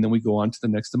 And then we go on to the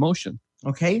next emotion.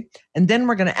 Okay. And then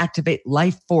we're going to activate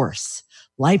life force.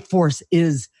 Life force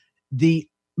is the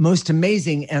most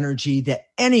amazing energy that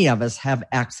any of us have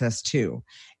access to.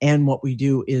 And what we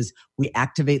do is we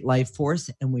activate life force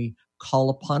and we call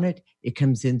upon it. It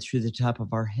comes in through the top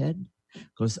of our head,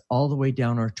 goes all the way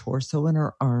down our torso and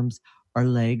our arms, our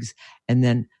legs, and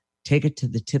then take it to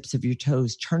the tips of your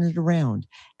toes, turn it around,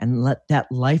 and let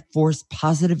that life force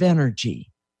positive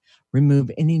energy remove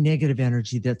any negative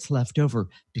energy that's left over,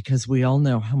 because we all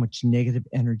know how much negative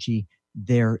energy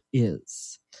there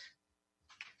is.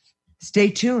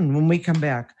 Stay tuned. When we come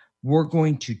back, we're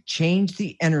going to change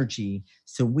the energy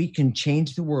so we can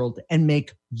change the world and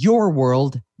make your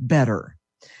world better.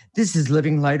 This is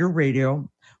Living Lighter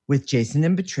Radio with Jason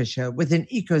and Patricia, with an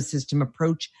ecosystem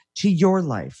approach to your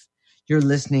life. You're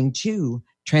listening to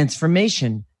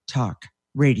Transformation Talk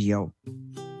Radio.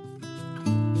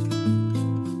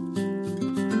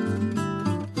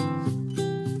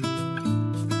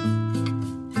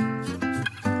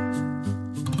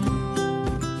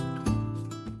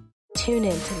 Tune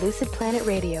in to Lucid Planet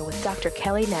Radio with Dr.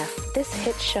 Kelly Neff. This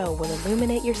hit show will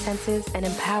illuminate your senses and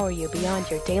empower you beyond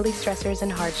your daily stressors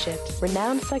and hardships.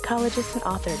 Renowned psychologist and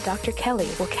author Dr. Kelly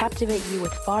will captivate you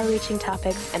with far-reaching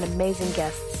topics and amazing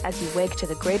guests as you wake to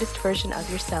the greatest version of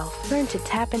yourself. Learn to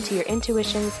tap into your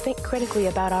intuitions, think critically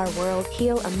about our world,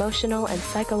 heal emotional and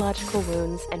psychological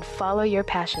wounds, and follow your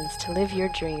passions to live your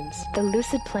dreams. The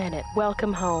Lucid Planet.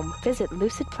 Welcome home. Visit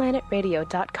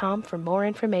lucidplanetradio.com for more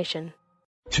information.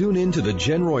 Tune in to The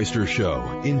Jen Royster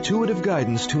Show, intuitive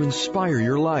guidance to inspire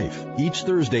your life, each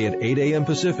Thursday at 8 a.m.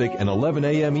 Pacific and 11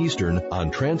 a.m. Eastern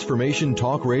on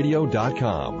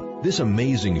TransformationTalkRadio.com. This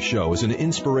amazing show is an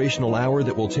inspirational hour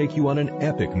that will take you on an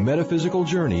epic metaphysical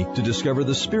journey to discover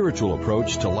the spiritual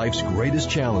approach to life's greatest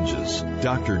challenges.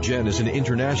 Dr. Jen is an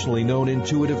internationally known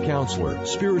intuitive counselor,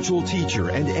 spiritual teacher,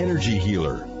 and energy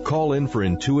healer. Call in for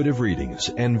intuitive readings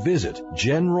and visit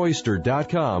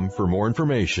JenRoyster.com for more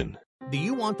information. Do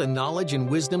you want the knowledge and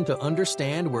wisdom to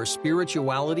understand where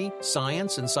spirituality,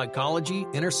 science, and psychology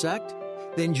intersect?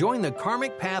 Then join the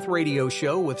Karmic Path Radio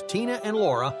Show with Tina and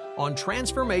Laura on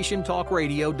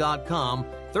TransformationTalkRadio.com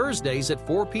Thursdays at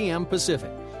 4 p.m. Pacific.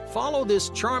 Follow this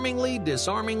charmingly,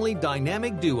 disarmingly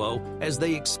dynamic duo as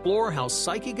they explore how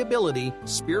psychic ability,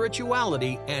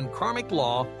 spirituality, and karmic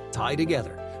law tie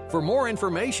together. For more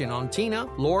information on Tina,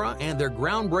 Laura, and their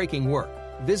groundbreaking work,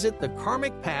 visit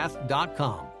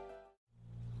thekarmicpath.com.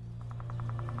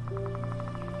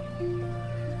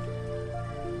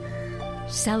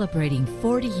 Celebrating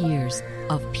 40 years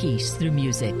of peace through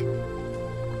music.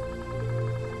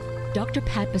 Dr.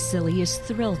 Pat Basili is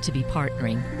thrilled to be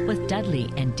partnering with Dudley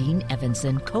and Dean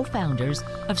Evanson, co-founders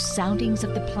of Soundings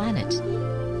of the Planet.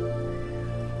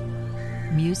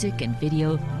 Music and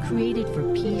video created for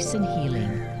peace and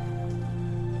healing.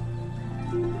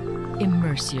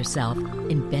 Immerse yourself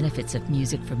in benefits of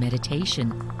music for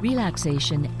meditation,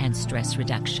 relaxation, and stress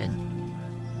reduction.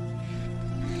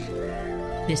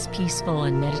 This peaceful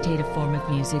and meditative form of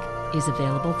music is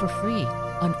available for free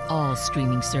on all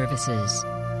streaming services.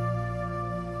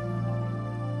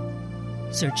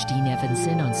 Search Dean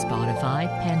Evanson on Spotify,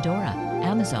 Pandora,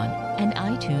 Amazon, and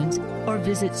iTunes, or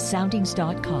visit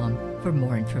soundings.com for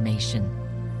more information.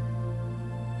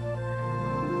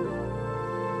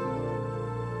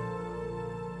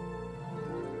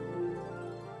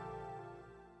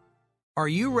 Are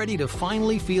you ready to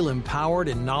finally feel empowered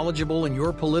and knowledgeable in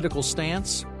your political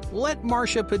stance? Let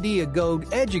Marcia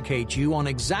Padilla-Goad educate you on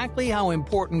exactly how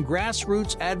important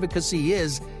grassroots advocacy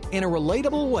is in a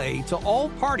relatable way to all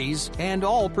parties and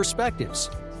all perspectives.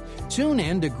 Tune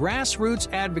in to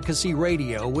Grassroots Advocacy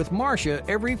Radio with Marcia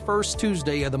every first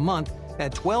Tuesday of the month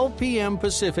at 12 p.m.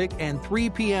 Pacific and 3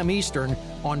 p.m. Eastern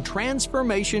on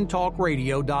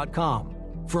TransformationTalkRadio.com.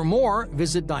 For more,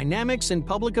 visit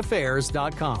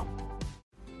DynamicsInPublicAffairs.com.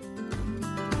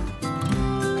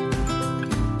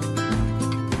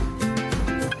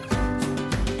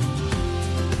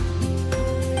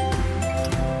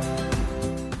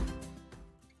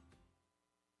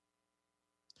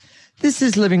 This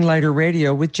is Living Lighter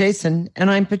Radio with Jason,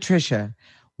 and I'm Patricia.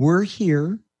 We're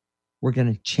here. We're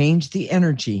going to change the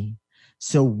energy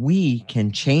so we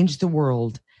can change the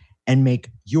world and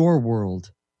make your world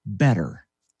better.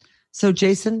 So,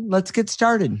 Jason, let's get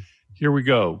started. Here we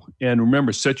go. And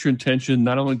remember, set your intention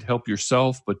not only to help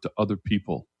yourself, but to other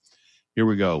people. Here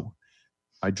we go.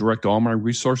 I direct all my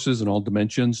resources in all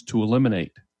dimensions to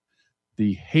eliminate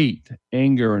the hate,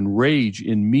 anger, and rage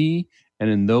in me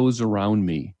and in those around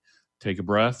me. Take a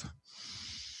breath,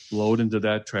 blow it into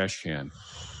that trash can.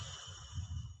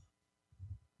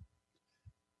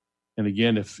 And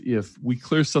again, if we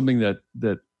clear something that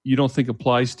you don't think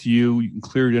applies to you, you can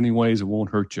clear it anyways, it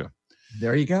won't hurt you.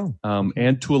 There you go.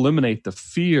 And to eliminate the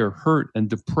fear, hurt, and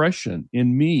depression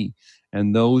in me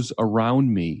and those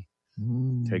around me.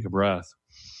 Take a breath.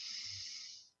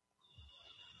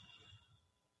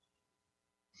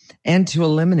 And to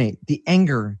eliminate the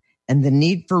anger and the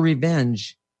need for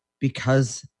revenge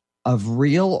because of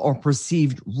real or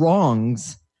perceived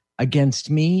wrongs against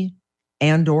me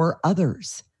and or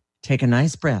others. Take a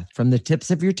nice breath from the tips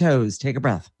of your toes. Take a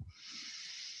breath.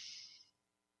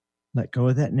 Let go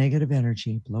of that negative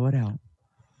energy. Blow it out.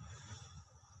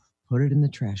 Put it in the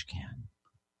trash can.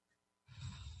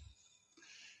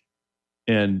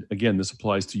 And again, this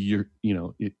applies to your,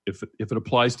 if it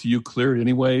applies to you, clear it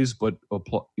anyways, but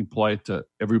apply it to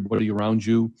everybody around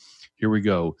you. Here we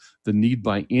go. The need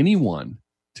by anyone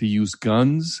to use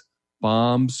guns,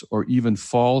 bombs, or even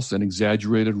false and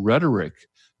exaggerated rhetoric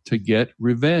to get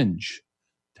revenge.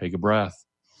 Take a breath.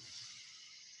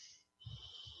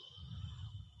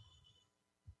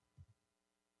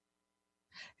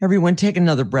 Everyone, take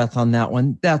another breath on that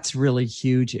one. That's really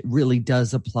huge. It really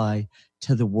does apply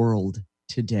to the world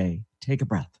today. Take a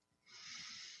breath.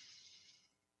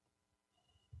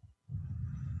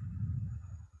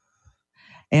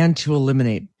 And to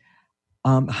eliminate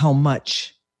how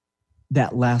much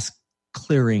that last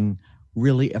clearing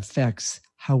really affects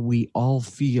how we all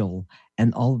feel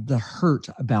and all of the hurt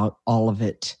about all of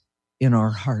it in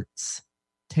our hearts.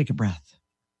 Take a breath.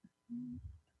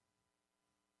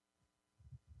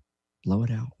 Blow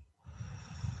it out.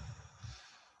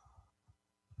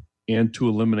 And to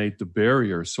eliminate the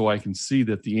barrier so I can see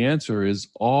that the answer is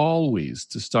always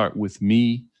to start with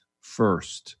me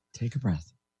first. Take a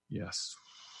breath. Yes.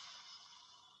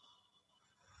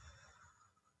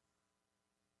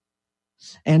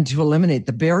 And to eliminate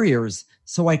the barriers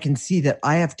so I can see that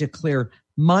I have to clear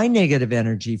my negative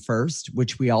energy first,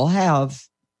 which we all have,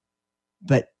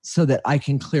 but so that I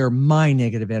can clear my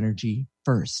negative energy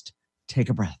first. Take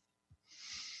a breath.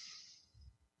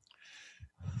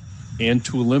 And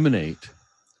to eliminate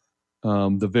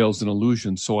the veils and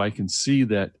illusions so I can see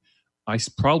that I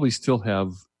probably still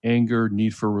have anger,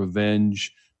 need for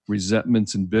revenge,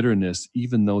 resentments, and bitterness,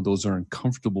 even though those are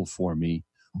uncomfortable for me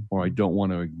or I don't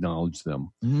want to acknowledge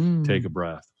them. Take a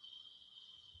breath.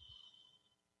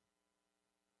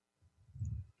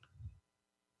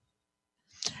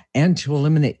 And to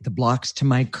eliminate the blocks to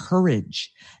my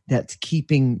courage that's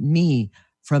keeping me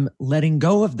from letting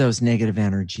go of those negative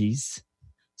energies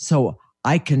so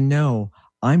I can know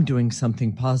I'm doing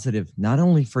something positive, not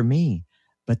only for me,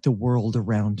 but the world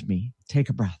around me. Take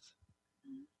a breath.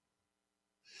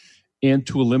 and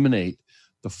to eliminate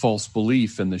the false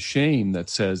belief and the shame that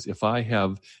says if I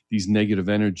have these negative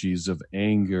energies of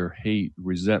anger, hate,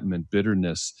 resentment,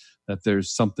 bitterness, that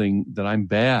there's something that I'm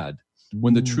bad.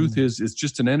 When the truth is, it's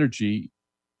just an energy.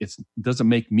 It doesn't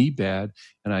make me bad,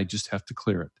 and I just have to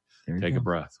clear it. Take a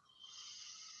breath.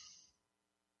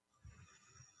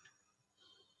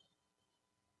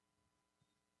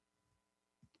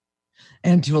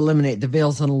 And to eliminate the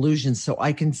veils and illusions so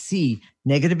I can see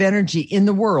negative energy in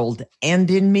the world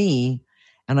and in me,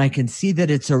 and I can see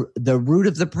that it's the root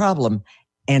of the problem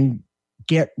and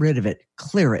get rid of it,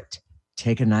 clear it.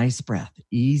 Take a nice breath.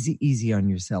 Easy, easy on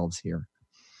yourselves here.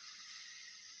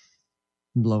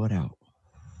 Blow it out.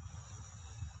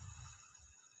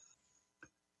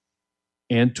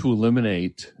 And to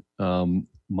eliminate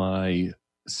my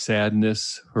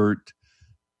sadness, hurt,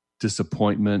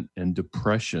 disappointment, and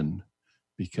depression,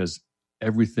 because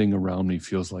everything around me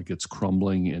feels like it's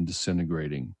crumbling and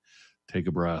disintegrating. Take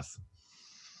a breath.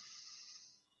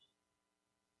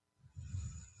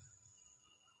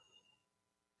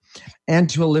 And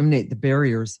to eliminate the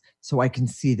barriers so I can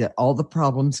see that all the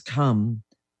problems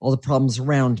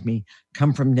around me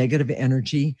come from negative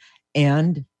energy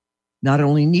and not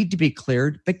only need to be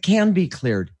cleared, but can be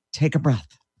cleared. Take a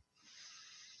breath.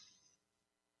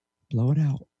 Blow it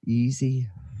out. Easy.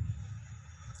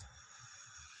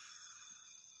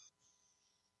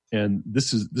 And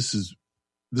this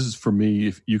is for me.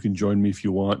 If you can join me if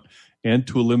you want, and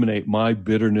to eliminate my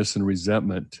bitterness and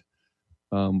resentment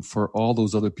for all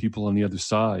those other people on the other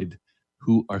side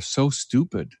who are so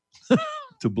stupid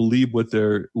to believe what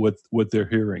they're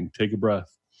hearing. Take a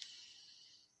breath.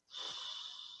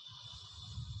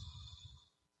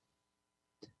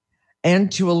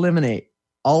 And to eliminate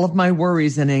all of my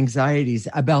worries and anxieties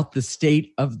about the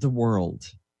state of the world.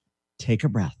 Take a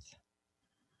breath.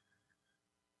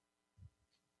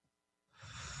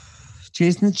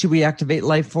 Jason, should we activate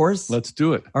Life Force? Let's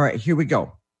do it. All right, here we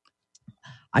go.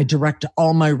 I direct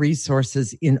all my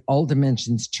resources in all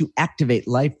dimensions to activate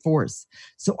Life Force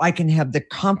so I can have the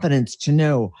confidence to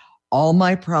know all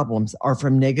my problems are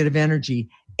from negative energy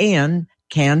and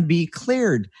can be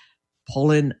cleared.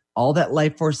 Pull in all that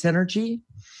Life Force energy.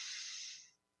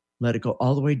 Let it go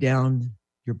all the way down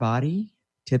your body,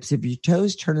 tips of your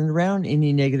toes, turn it around.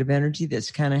 Any negative energy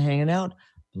that's kind of hanging out,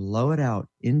 blow it out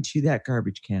into that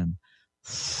garbage can.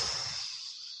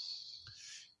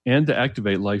 And to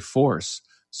activate Life Force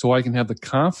so I can have the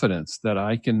confidence that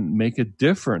I can make a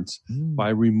difference by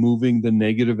removing the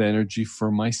negative energy for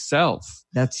myself.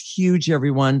 That's huge,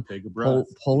 everyone. Take a breath.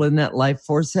 Pull in that Life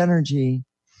Force energy.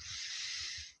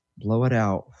 Blow it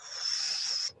out.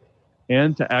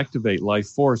 And to activate Life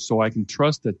Force so I can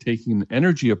trust that taking an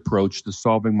energy approach to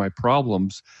solving my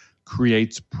problems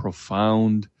creates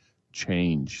profound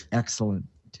change. Excellent.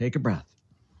 Take a breath.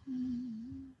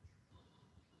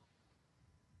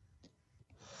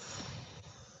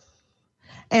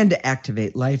 And to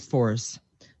activate Life Force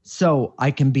so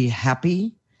I can be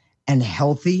happy and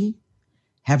healthy,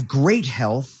 have great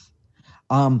health,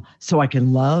 so I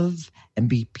can love and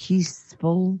be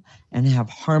peaceful and have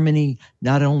harmony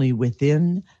not only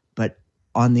within, but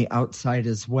on the outside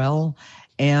as well.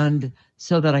 And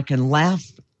so that I can laugh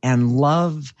and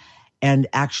love and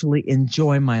actually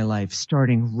enjoy my life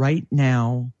starting right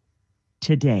now,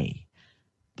 today.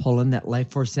 Pull in that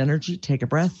Life Force energy. Take a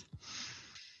breath.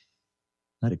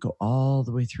 Let it go all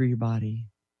the way through your body.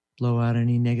 Blow out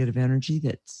any negative energy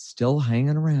that's still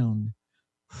hanging around.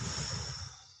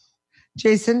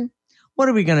 Jason, what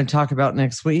are we going to talk about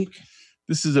next week?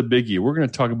 This is a biggie. We're going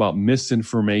to talk about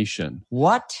misinformation.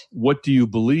 What? What do you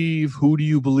believe? Who do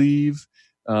you believe?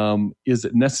 Is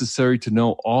it necessary to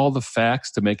know all the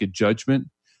facts to make a judgment?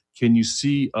 Can you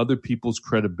see other people's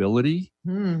credibility?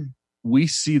 We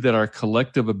see that our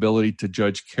collective ability to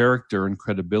judge character and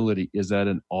credibility is at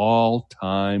an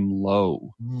all-time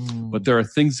low. But there are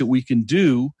things that we can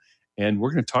do, and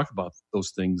we're going to talk about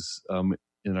those things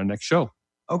in our next show.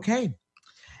 Okay.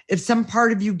 If some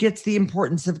part of you gets the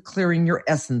importance of clearing your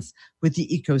essence with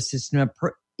the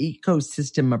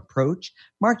ecosystem approach,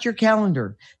 mark your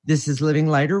calendar. This is Living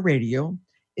Lighter Radio,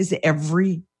 is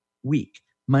every week.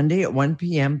 Monday at 1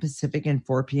 p.m. Pacific and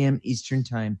 4 p.m. Eastern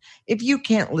Time. If you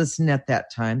can't listen at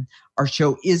that time, our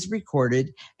show is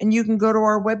recorded, and you can go to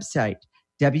our website,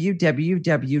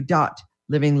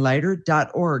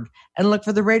 www.livinglighter.org, and look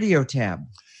for the radio tab.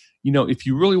 You know, if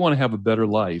you really want to have a better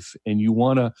life and you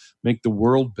want to make the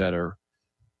world better,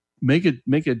 make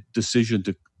a decision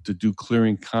to do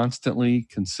clearing constantly,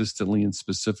 consistently, and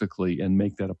specifically, and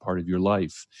make that a part of your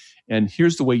life. And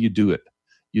here's the way you do it.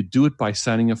 You do it by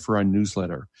signing up for our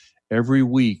newsletter. Every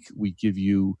week, we give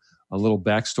you a little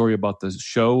backstory about the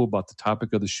show, about the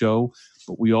topic of the show.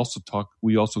 But we also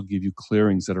give you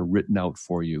clearings that are written out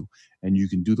for you. And you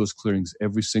can do those clearings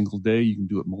every single day. You can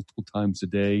do it multiple times a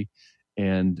day.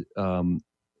 And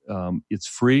it's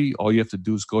free. All you have to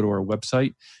do is go to our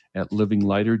website at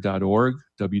livinglighter.org,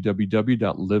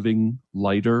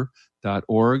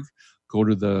 www.livinglighter.org. Go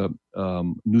to the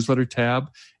newsletter tab,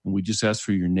 and we just ask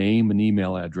for your name and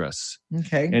email address.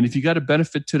 Okay. And if you got a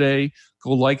benefit today,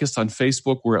 go like us on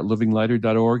Facebook. We're at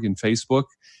livinglighter.org in Facebook.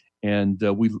 And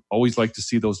we always like to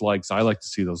see those likes. I like to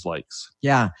see those likes.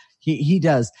 Yeah, he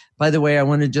does. By the way, I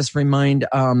want to just remind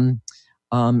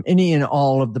any and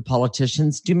all of the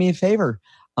politicians, do me a favor.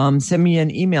 Send me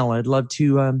an email. I'd love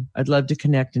to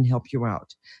connect and help you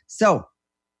out. So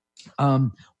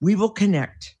we will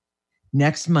connect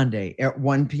next Monday at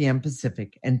 1 p.m.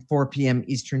 Pacific and 4 p.m.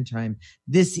 Eastern Time.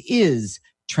 This is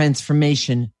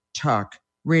Transformation Talk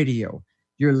Radio.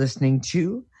 You're listening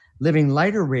to Living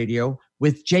Lighter Radio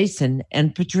with Jason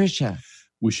and Patricia.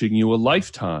 Wishing you a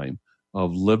lifetime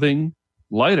of living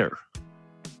lighter.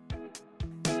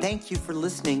 Thank you for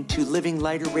listening to Living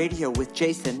Lighter Radio with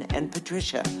Jason and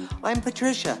Patricia. I'm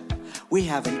Patricia. We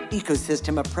have an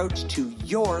ecosystem approach to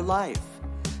your life.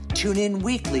 Tune in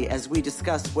weekly as we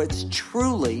discuss what's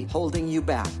truly holding you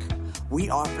back. We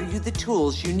offer you the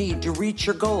tools you need to reach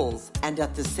your goals and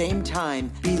at the same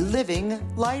time be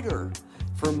living lighter.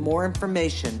 For more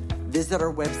information, visit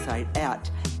our website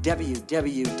at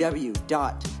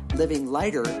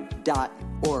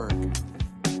www.livinglighter.org.